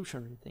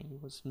revolutionary thing.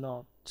 It was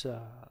not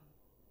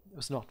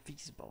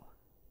feasible,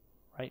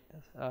 right?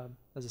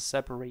 As a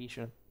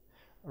separation of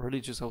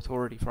religious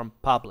authority from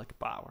public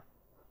power.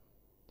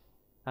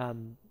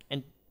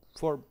 And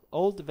for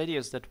all the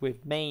videos that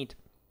we've made,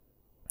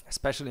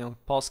 especially on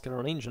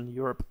post-Carolingian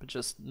Europe, but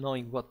just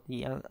knowing what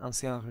the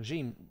Ancien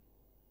Regime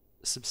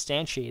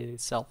substantiated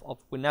itself of,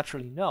 we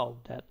naturally know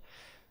that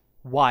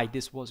why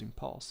this was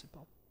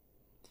impossible.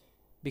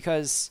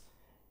 Because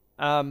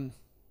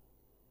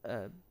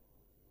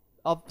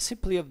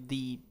simply of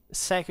the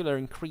secular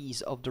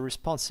increase of the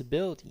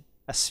responsibility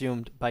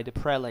assumed by the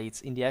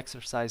prelates in the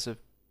exercise of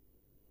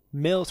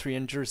military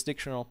and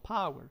jurisdictional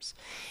powers,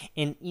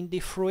 and in the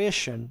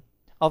fruition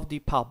of the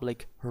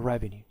public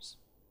revenues.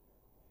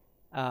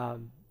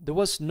 There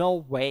was no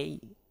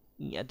way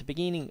at the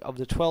beginning of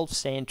the 12th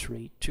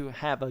century to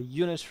have a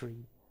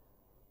unitary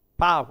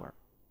power,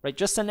 right?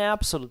 Just an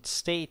absolute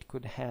state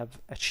could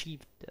have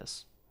achieved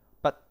this,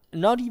 but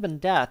not even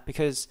that,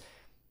 because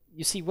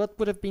you see, what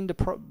would have been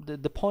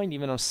the point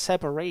even of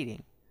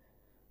separating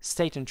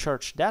state and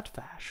church that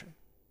fashion?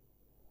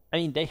 I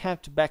mean, they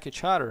have to back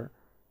each other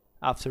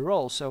after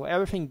all, so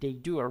everything they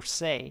do or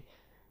say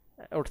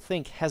or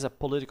think has a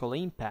political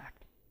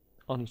impact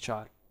on each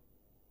other.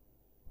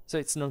 So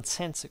it's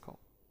nonsensical,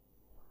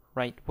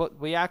 right? What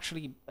we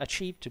actually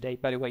achieved today,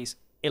 by the way, is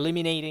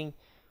eliminating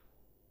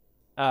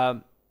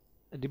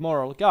the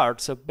moral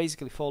guard, so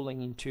basically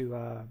falling into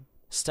a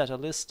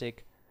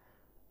statalistic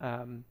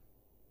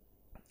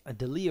a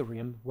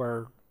delirium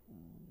where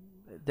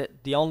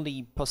the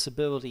only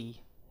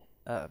possibility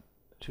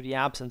to the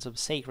absence of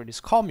sacred is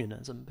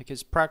communism,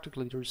 because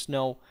practically there's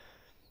no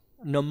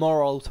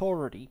moral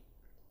authority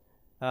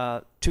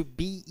to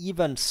be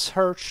even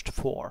searched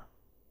for,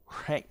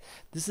 right?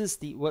 This is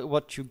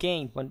what you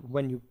gain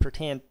when you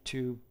pretend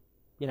to,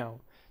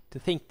 to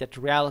think that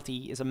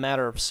reality is a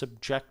matter of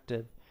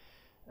subjective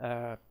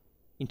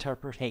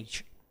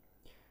interpretation.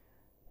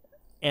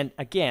 And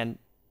again,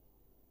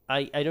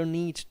 I don't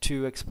need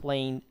to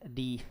explain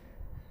the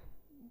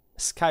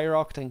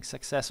skyrocketing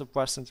success of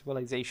Western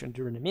civilization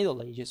during the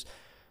Middle Ages,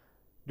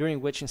 during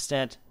which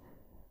instead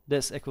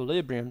this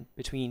equilibrium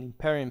between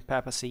imperium and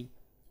papacy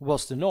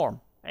was the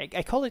norm.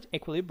 I call it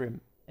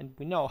equilibrium, and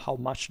we know how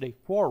much they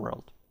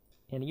quarreled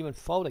and even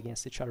fought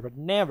against each other, but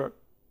never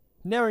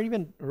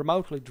even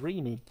remotely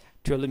dreaming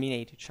to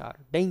eliminate each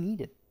other. They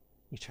needed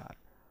each other.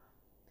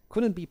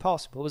 Couldn't be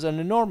possible. It was an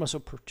enormous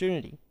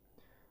opportunity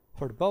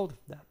for the both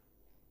of them.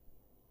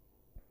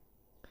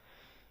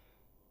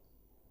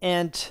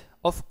 And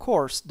of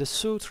course, the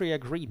Sutri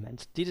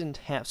agreement didn't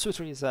have.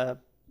 Sutri is a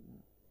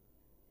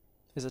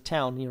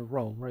town near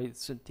Rome, right?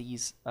 So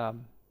these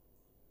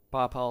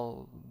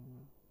papal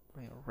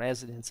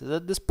residences.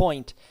 At this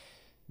point,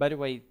 by the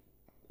way,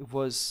 it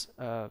was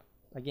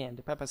again,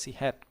 the papacy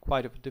had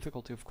quite a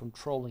difficulty of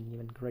controlling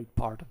even great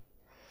part of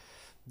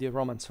the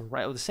Roman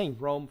surroundings. The same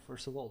Rome,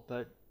 first of all,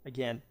 but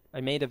again,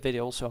 I made a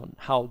video also on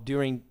how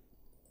during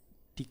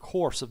the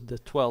course of the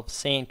 12th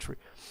century,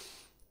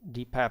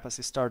 the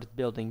papacy started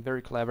building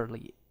very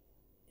cleverly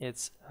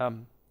its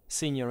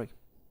signory,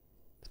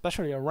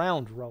 especially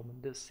around Rome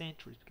in this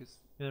century, because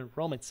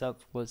Rome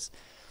itself was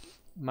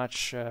too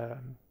much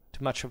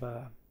of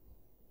a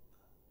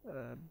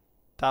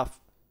tough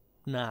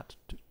nut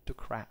to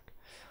crack.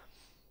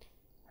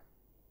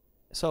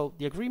 So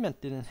the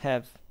agreement didn't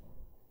have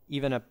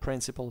even a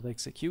principle of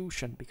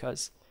execution,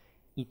 because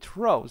it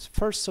rose,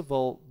 first of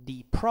all,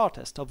 the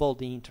protest of all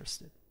the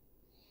interested.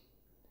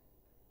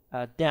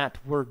 That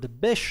were the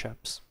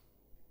bishops,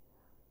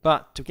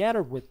 but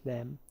together with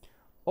them,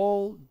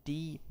 all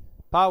the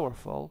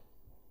powerful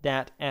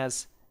that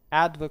as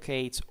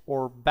advocates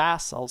or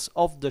vassals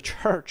of the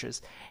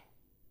churches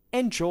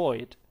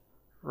enjoyed,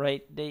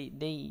 right?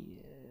 They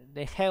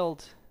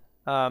held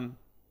in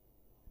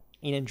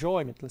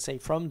enjoyment, let's say,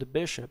 from the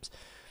bishops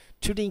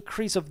to the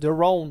increase of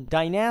their own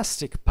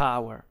dynastic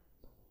power,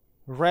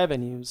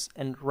 revenues,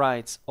 and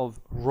rights of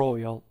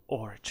royal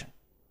origin.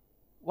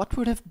 What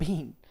would have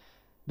been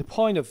the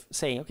point of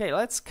saying, okay,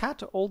 let's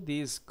cut all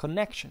these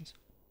connections?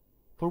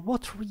 For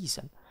what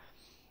reason?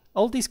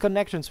 All these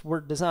connections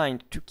were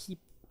designed to keep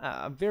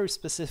a very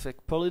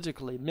specific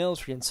politically,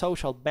 military, and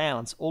social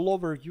balance all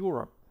over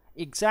Europe,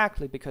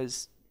 exactly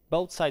because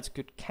both sides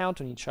could count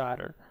on each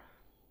other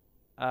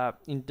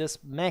in this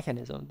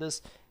mechanism,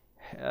 this,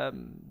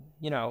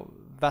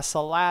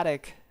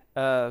 vassalatic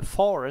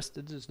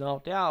forest. There's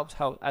no doubt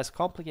how as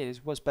complicated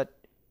it was, but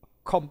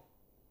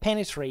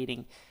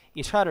penetrating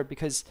each other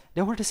because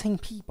they were the same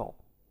people.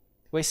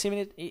 We see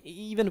it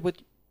even with,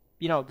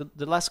 the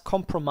less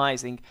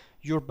compromising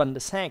Urban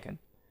II,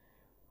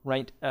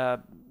 right?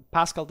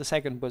 Pascal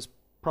II was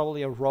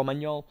probably a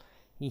Romagnol.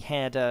 He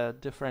had a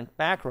different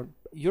background.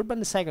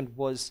 Urban II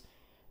was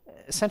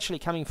essentially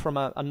coming from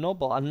a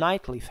noble, a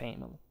knightly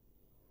family.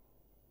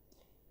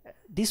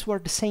 These were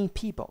the same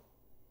people,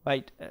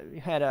 right?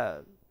 You had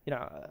a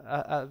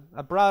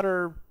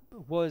brother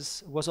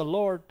was a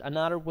lord,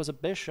 another was a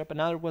bishop,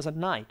 another was a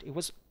knight. It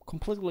was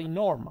completely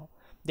normal.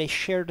 They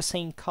share the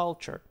same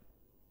culture.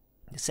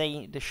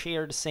 They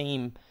share the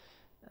same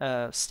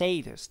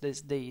status,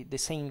 the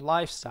same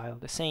lifestyle,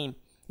 the same,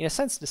 in a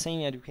sense, the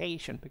same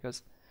education,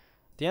 because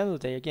at the end of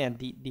the day, again,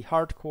 the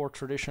hardcore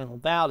traditional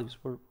values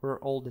were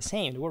all the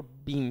same. They were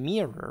being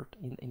mirrored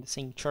in the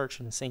same church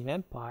and the same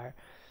empire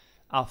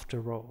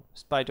after all, in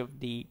spite of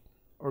the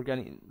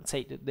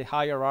the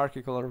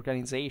hierarchical,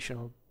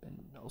 organizational,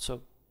 and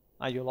also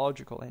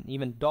ideological and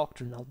even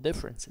doctrinal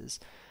differences.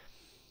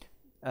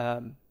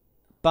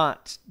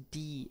 But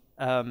the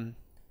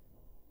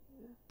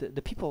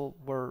people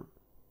were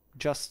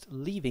just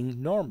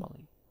living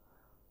normally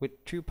with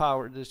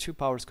the two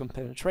powers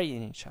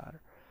compenetrating each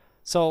other.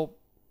 So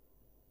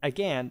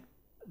again,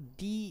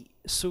 the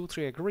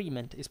Sutri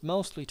agreement is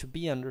mostly to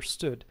be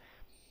understood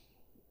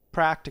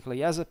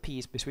practically as a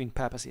peace between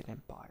papacy and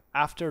empire.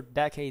 After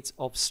decades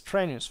of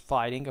strenuous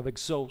fighting, of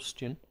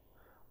exhaustion,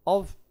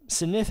 of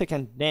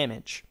significant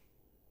damage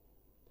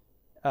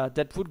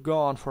that would go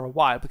on for a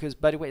while, because,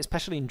 by the way,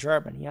 especially in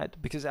Germany,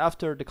 because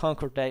after the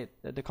conquered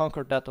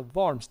death of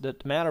Worms, the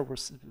matter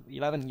was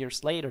 11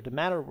 years later. The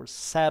matter was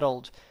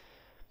settled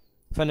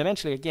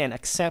fundamentally, again,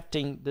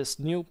 accepting this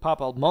new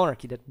papal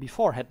monarchy that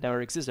before had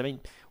never existed. I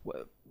mean,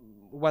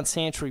 one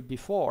century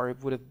before,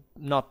 it would have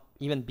not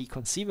even be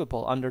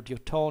conceivable under the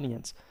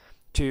Ottonians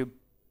to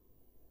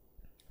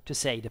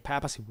say the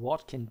papacy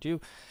what can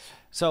do.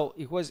 So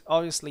it was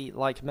obviously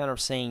like a matter of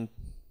saying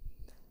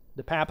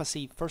the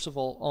papacy, first of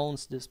all,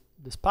 owns this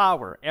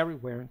power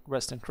everywhere in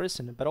Western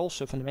Christendom, but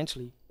also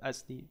fundamentally,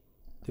 as the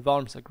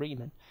Worms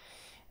Agreement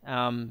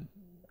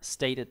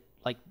stated,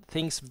 like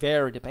things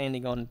vary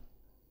depending on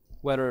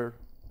whether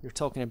you're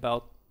talking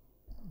about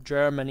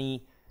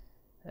Germany,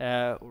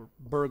 or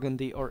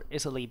Burgundy, or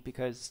Italy,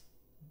 because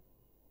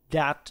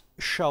that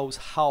shows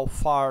how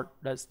far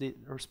does the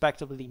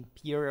respectively the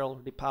imperial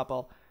or the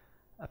papal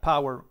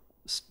power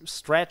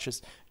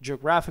stretches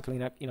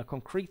geographically in a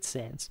concrete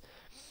sense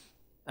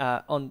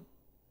on,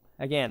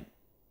 again,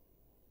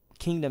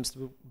 kingdoms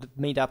that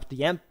made up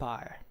the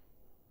empire,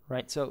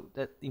 right? So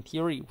that in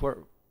theory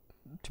were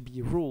to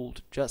be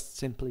ruled just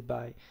simply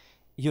by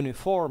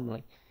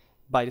uniformly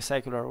by the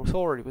secular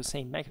authority with the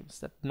same mechanisms.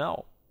 That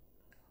no,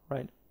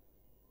 right?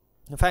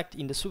 In fact,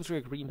 in the Sutri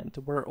agreement,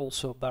 there were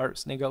also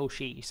various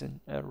negotiations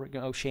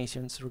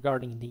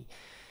regarding the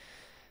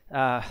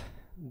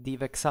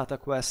vexata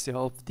question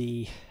of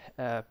the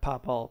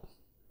papal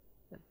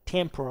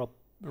temporal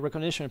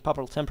recognition of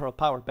papal temporal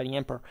power by the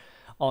emperor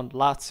on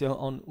Lazio,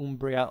 on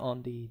Umbria,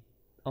 on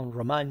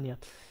Romagna,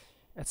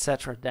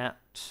 etc.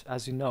 That,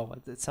 as you know,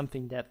 it's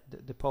something that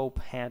the Pope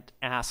had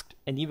asked,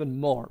 and even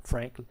more,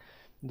 frankly,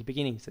 in the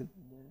beginning,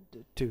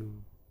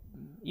 to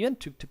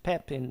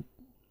Pep in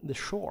the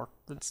short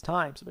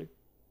times.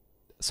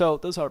 So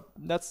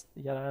that's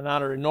yet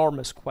another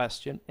enormous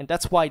question, and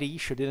that's why the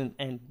issue didn't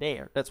end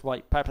there. That's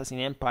why papacy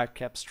and empire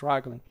kept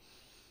struggling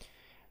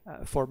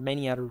for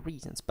many other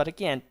reasons. But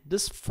again,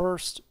 this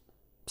first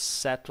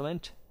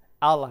settlement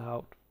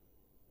allowed,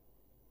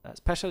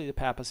 especially the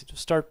papacy, to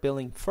start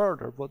building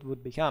further what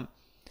would become,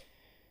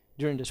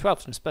 during the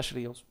 12th and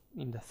especially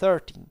in the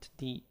 13th,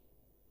 the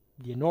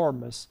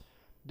enormous,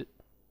 the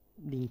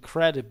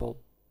incredible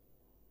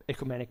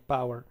ecumenic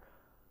power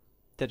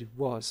that it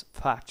was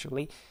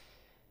factually.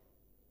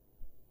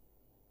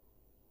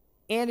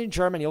 And in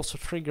Germany also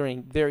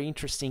triggering very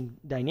interesting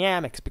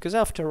dynamics, because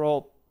after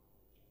all,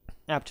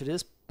 up to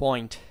this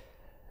point,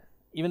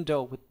 even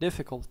though with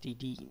difficulty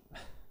the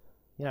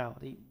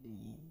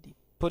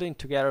putting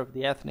together of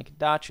the ethnic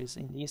duchies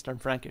in the Eastern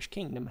Frankish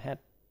Kingdom had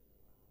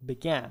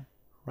began,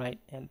 right?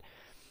 And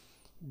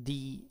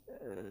the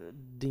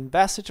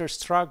investiture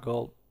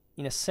struggle,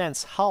 in a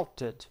sense,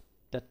 halted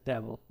that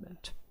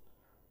development,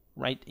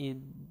 right?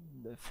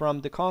 From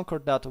the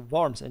Concordat of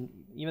Worms, and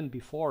even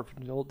before,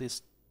 all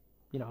these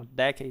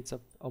decades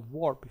of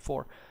war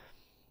before,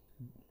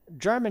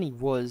 Germany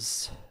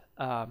was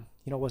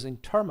was in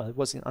turmoil. It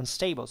was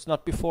unstable. It's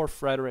not before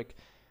Frederick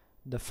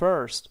the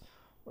First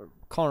or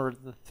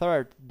Conrad the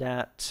Third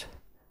that,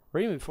 or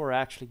even before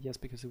actually, yes,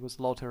 because it was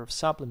Lothar of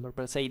Supplenburg,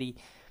 but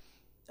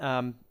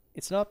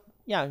it's not,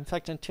 in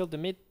fact, until the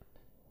mid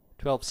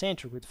 12th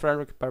century with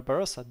Frederick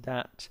Barbarossa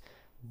that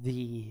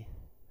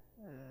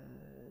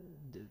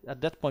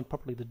at that point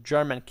probably the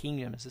German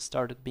kingdom, as it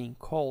started being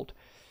called,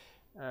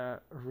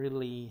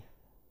 really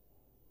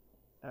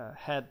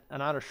had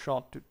another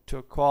shot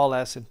to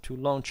coalesce and to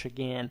launch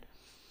again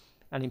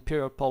an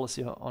imperial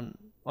policy on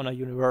a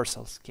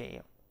universal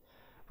scale,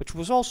 which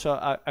was also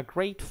a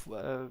great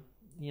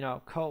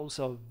cause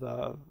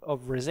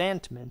of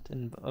resentment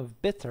and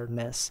of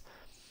bitterness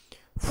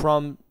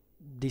from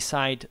the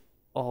side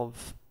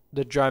of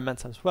the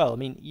Germans as well. I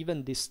mean,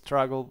 even this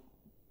struggle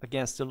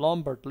against the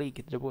Lombard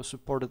League that was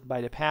supported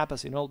by the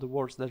papacy and all the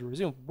wars that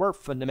resumed were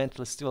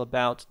fundamentally still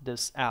about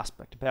this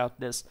aspect, about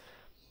this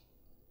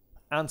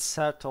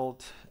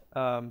unsettled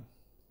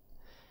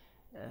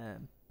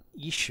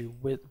issue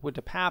with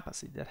the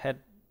papacy that had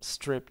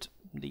stripped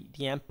the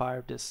empire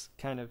of this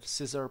kind of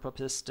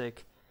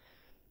Caesar-papistic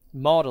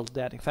model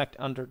that, in fact,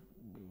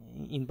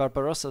 in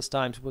Barbarossa's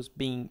times was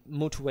being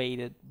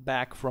mutated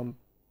back from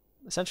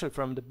essentially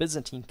from the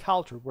Byzantine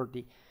culture, where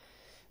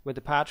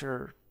the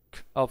Patriarch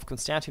of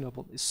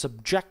Constantinople is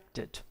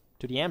subjected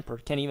to the emperor.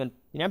 The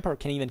emperor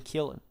can even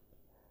kill him,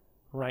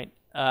 right?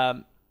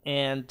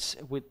 And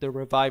with the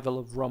revival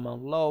of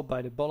Roman law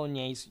by the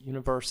Bolognese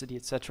University,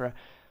 etc.,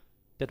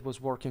 that was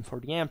working for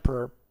the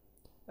emperor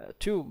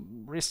to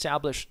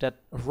reestablish that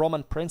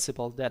Roman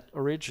principle that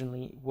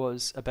originally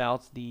was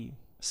about the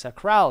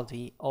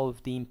sacrality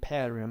of the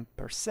imperium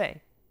per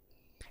se.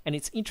 And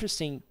it's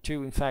interesting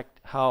too, in fact,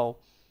 how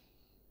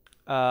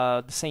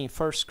the same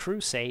First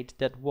Crusade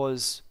that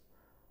was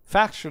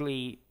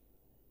factually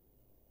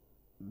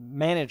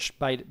managed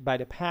by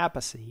the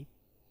papacy,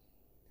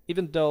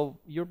 even though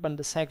Urban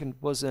II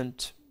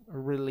wasn't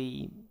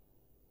really,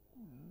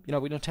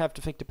 we don't have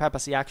to think the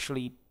papacy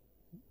actually,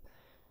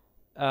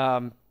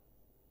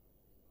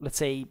 let's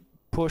say,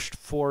 pushed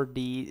for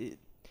the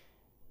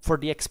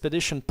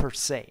expedition per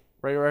se,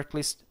 right? Or at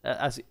least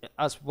as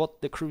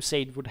what the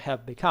crusade would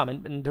have become.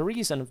 And the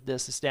reason of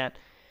this is that,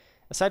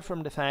 aside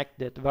from the fact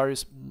that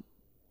various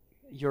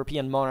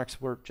European monarchs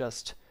were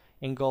just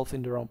engulfed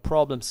in their own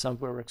problems, some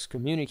were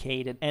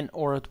excommunicated and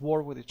or at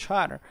war with each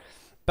other,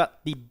 but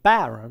the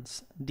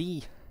barons,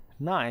 the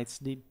knights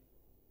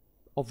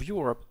of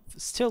Europe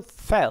still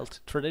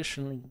felt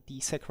traditionally the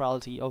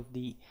sacrality of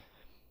the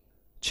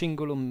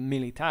Cingulum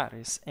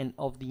Militaris and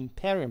of the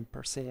Imperium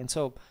per se, and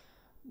so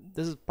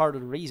this is part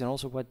of the reason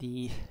also why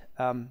the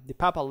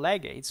papal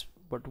legates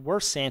were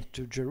sent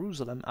to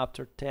Jerusalem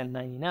after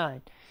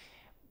 1099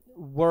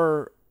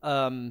 were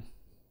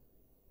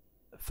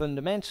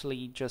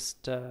fundamentally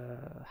just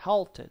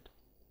halted,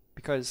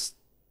 because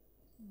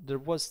there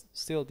was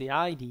still the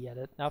idea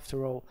that,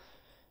 after all,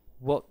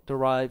 what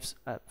derives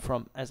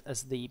from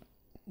as the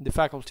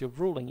faculty of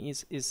ruling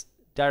is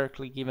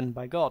directly given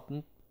by God,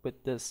 and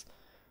with this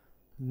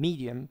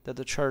medium that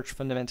the Church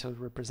fundamentally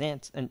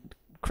represents, and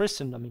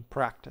Christendom in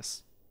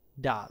practice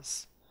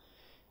does.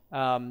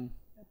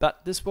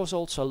 But this was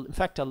also, in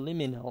fact, a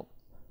liminal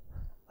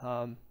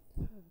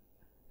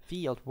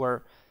field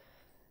where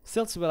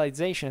still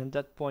civilization at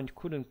that point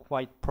couldn't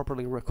quite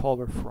properly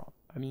recover from.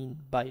 I mean,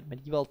 by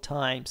medieval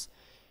times,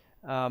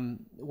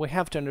 we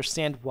have to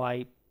understand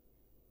why,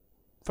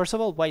 first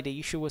of all, why the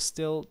issue was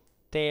still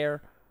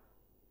there,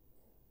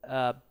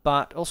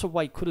 but also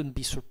why it couldn't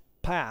be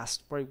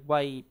surpassed,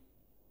 why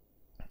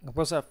it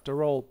was,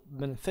 after all,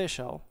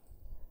 beneficial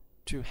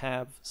to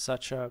have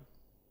such a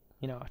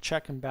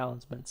check and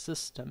balancement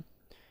system,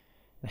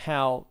 and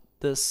how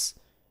this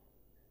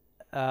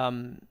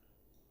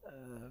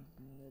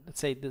let's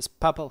say this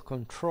papal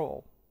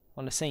control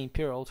on the same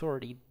imperial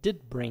authority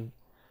did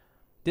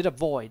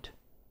avoid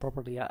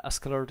properly a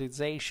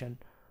sclerotization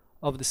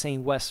of the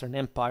same Western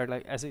Empire,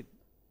 like as it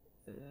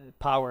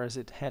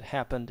had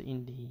happened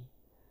in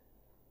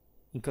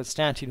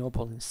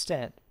Constantinople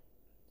instead.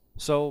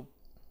 So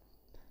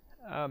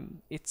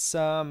it's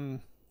a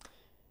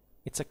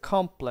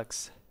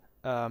complex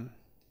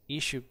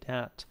issue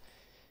that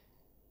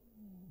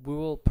we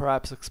will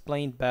perhaps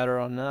explain better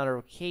on another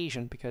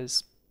occasion,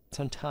 because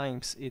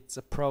sometimes it's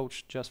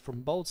approached just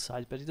from both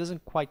sides, but it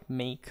doesn't quite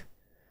make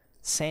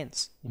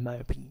sense, in my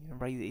opinion,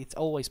 right? It's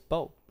always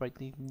both, right?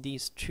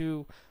 These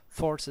two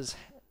forces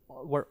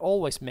were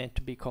always meant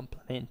to be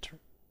complementary.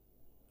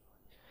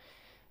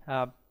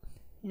 In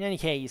any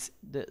case,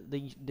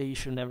 the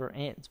issue never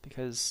ends,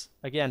 because,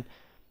 again,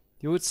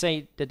 you would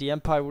say that the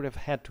empire would have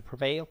had to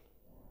prevail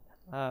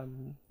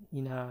in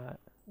an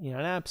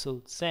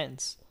absolute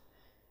sense.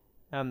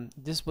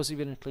 This was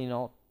evidently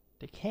not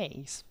the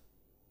case,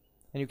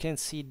 and you can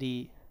see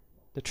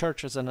the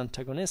church as an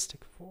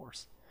antagonistic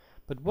force.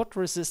 But what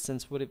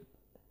resistance would it?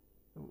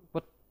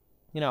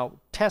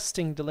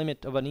 Testing the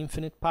limit of an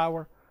infinite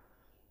power,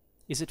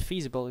 is it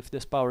feasible if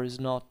this power is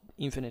not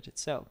infinite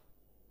itself?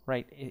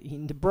 Right?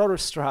 In the broader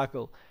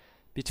struggle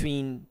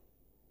between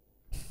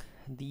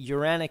the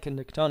Uranic and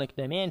the Chthonic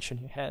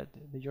dimension,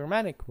 the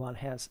Uranic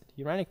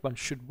one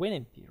should win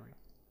in theory.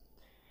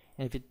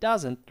 And if it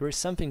doesn't, there is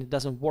something that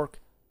doesn't work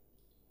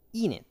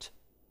in it.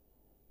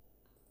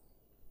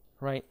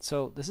 Right?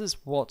 So this is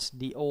what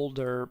the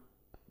older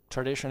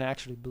tradition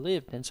actually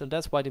believed, and so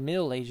that's why the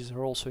Middle Ages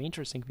are also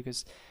interesting,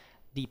 because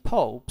the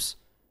popes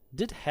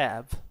did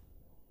have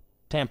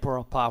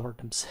temporal power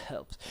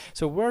themselves.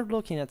 So we're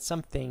looking at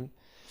something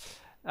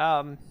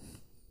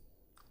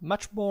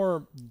much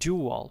more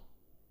dual.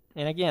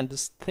 And again,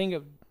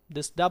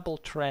 this double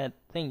thread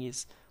thing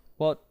is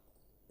what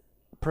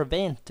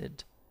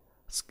prevented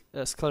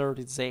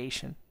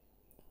sclerotization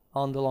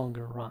on the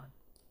longer run,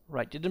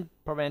 right? It didn't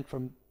prevent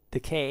from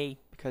decay,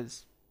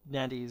 because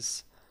that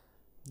is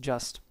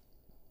just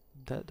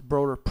the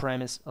broader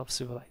premise of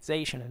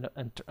civilization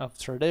and of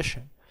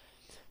tradition.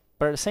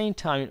 But at the same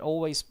time, it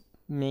always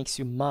makes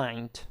you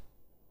mind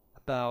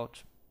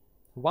about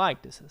why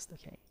this is the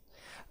case.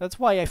 That's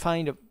why I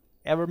find it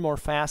ever more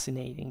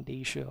fascinating,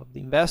 the issue of the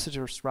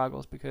investiture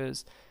struggles,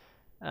 because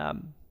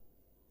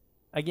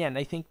again,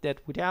 I think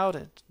that without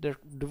it, there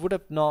would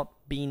have not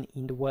been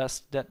in the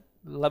West that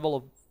level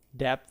of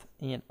depth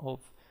and of,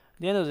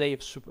 at the end of the day,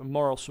 of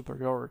moral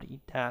superiority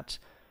that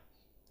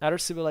other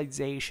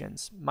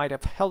civilizations might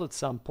have held at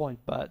some point,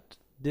 but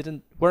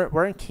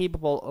weren't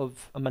capable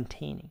of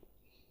maintaining.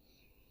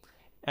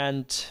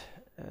 And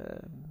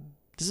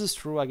this is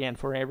true again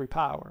for every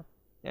power.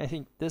 And I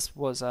think this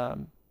was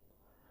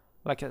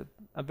like a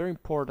very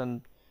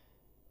important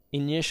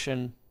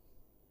initiation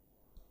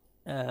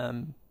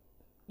in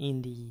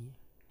the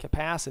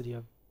capacity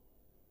of,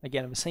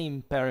 again, of the same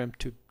imperium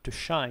to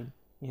shine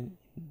in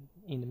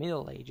the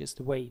Middle Ages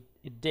the way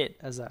it did,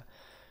 as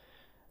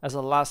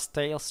a last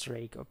tail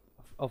streak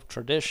of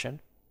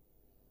tradition,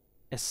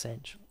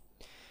 essentially.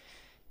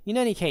 In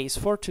any case,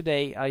 for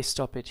today I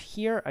stop it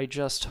here. I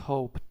just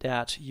hope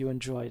that you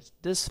enjoyed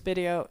this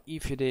video.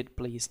 If you did,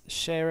 please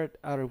share it.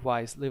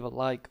 Otherwise, leave a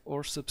like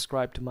or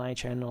subscribe to my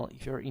channel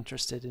if you're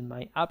interested in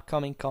my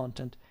upcoming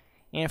content.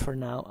 And for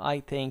now, I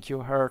thank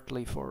you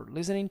heartily for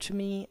listening to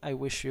me. I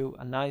wish you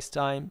a nice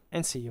time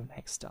and see you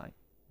next time.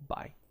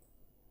 Bye.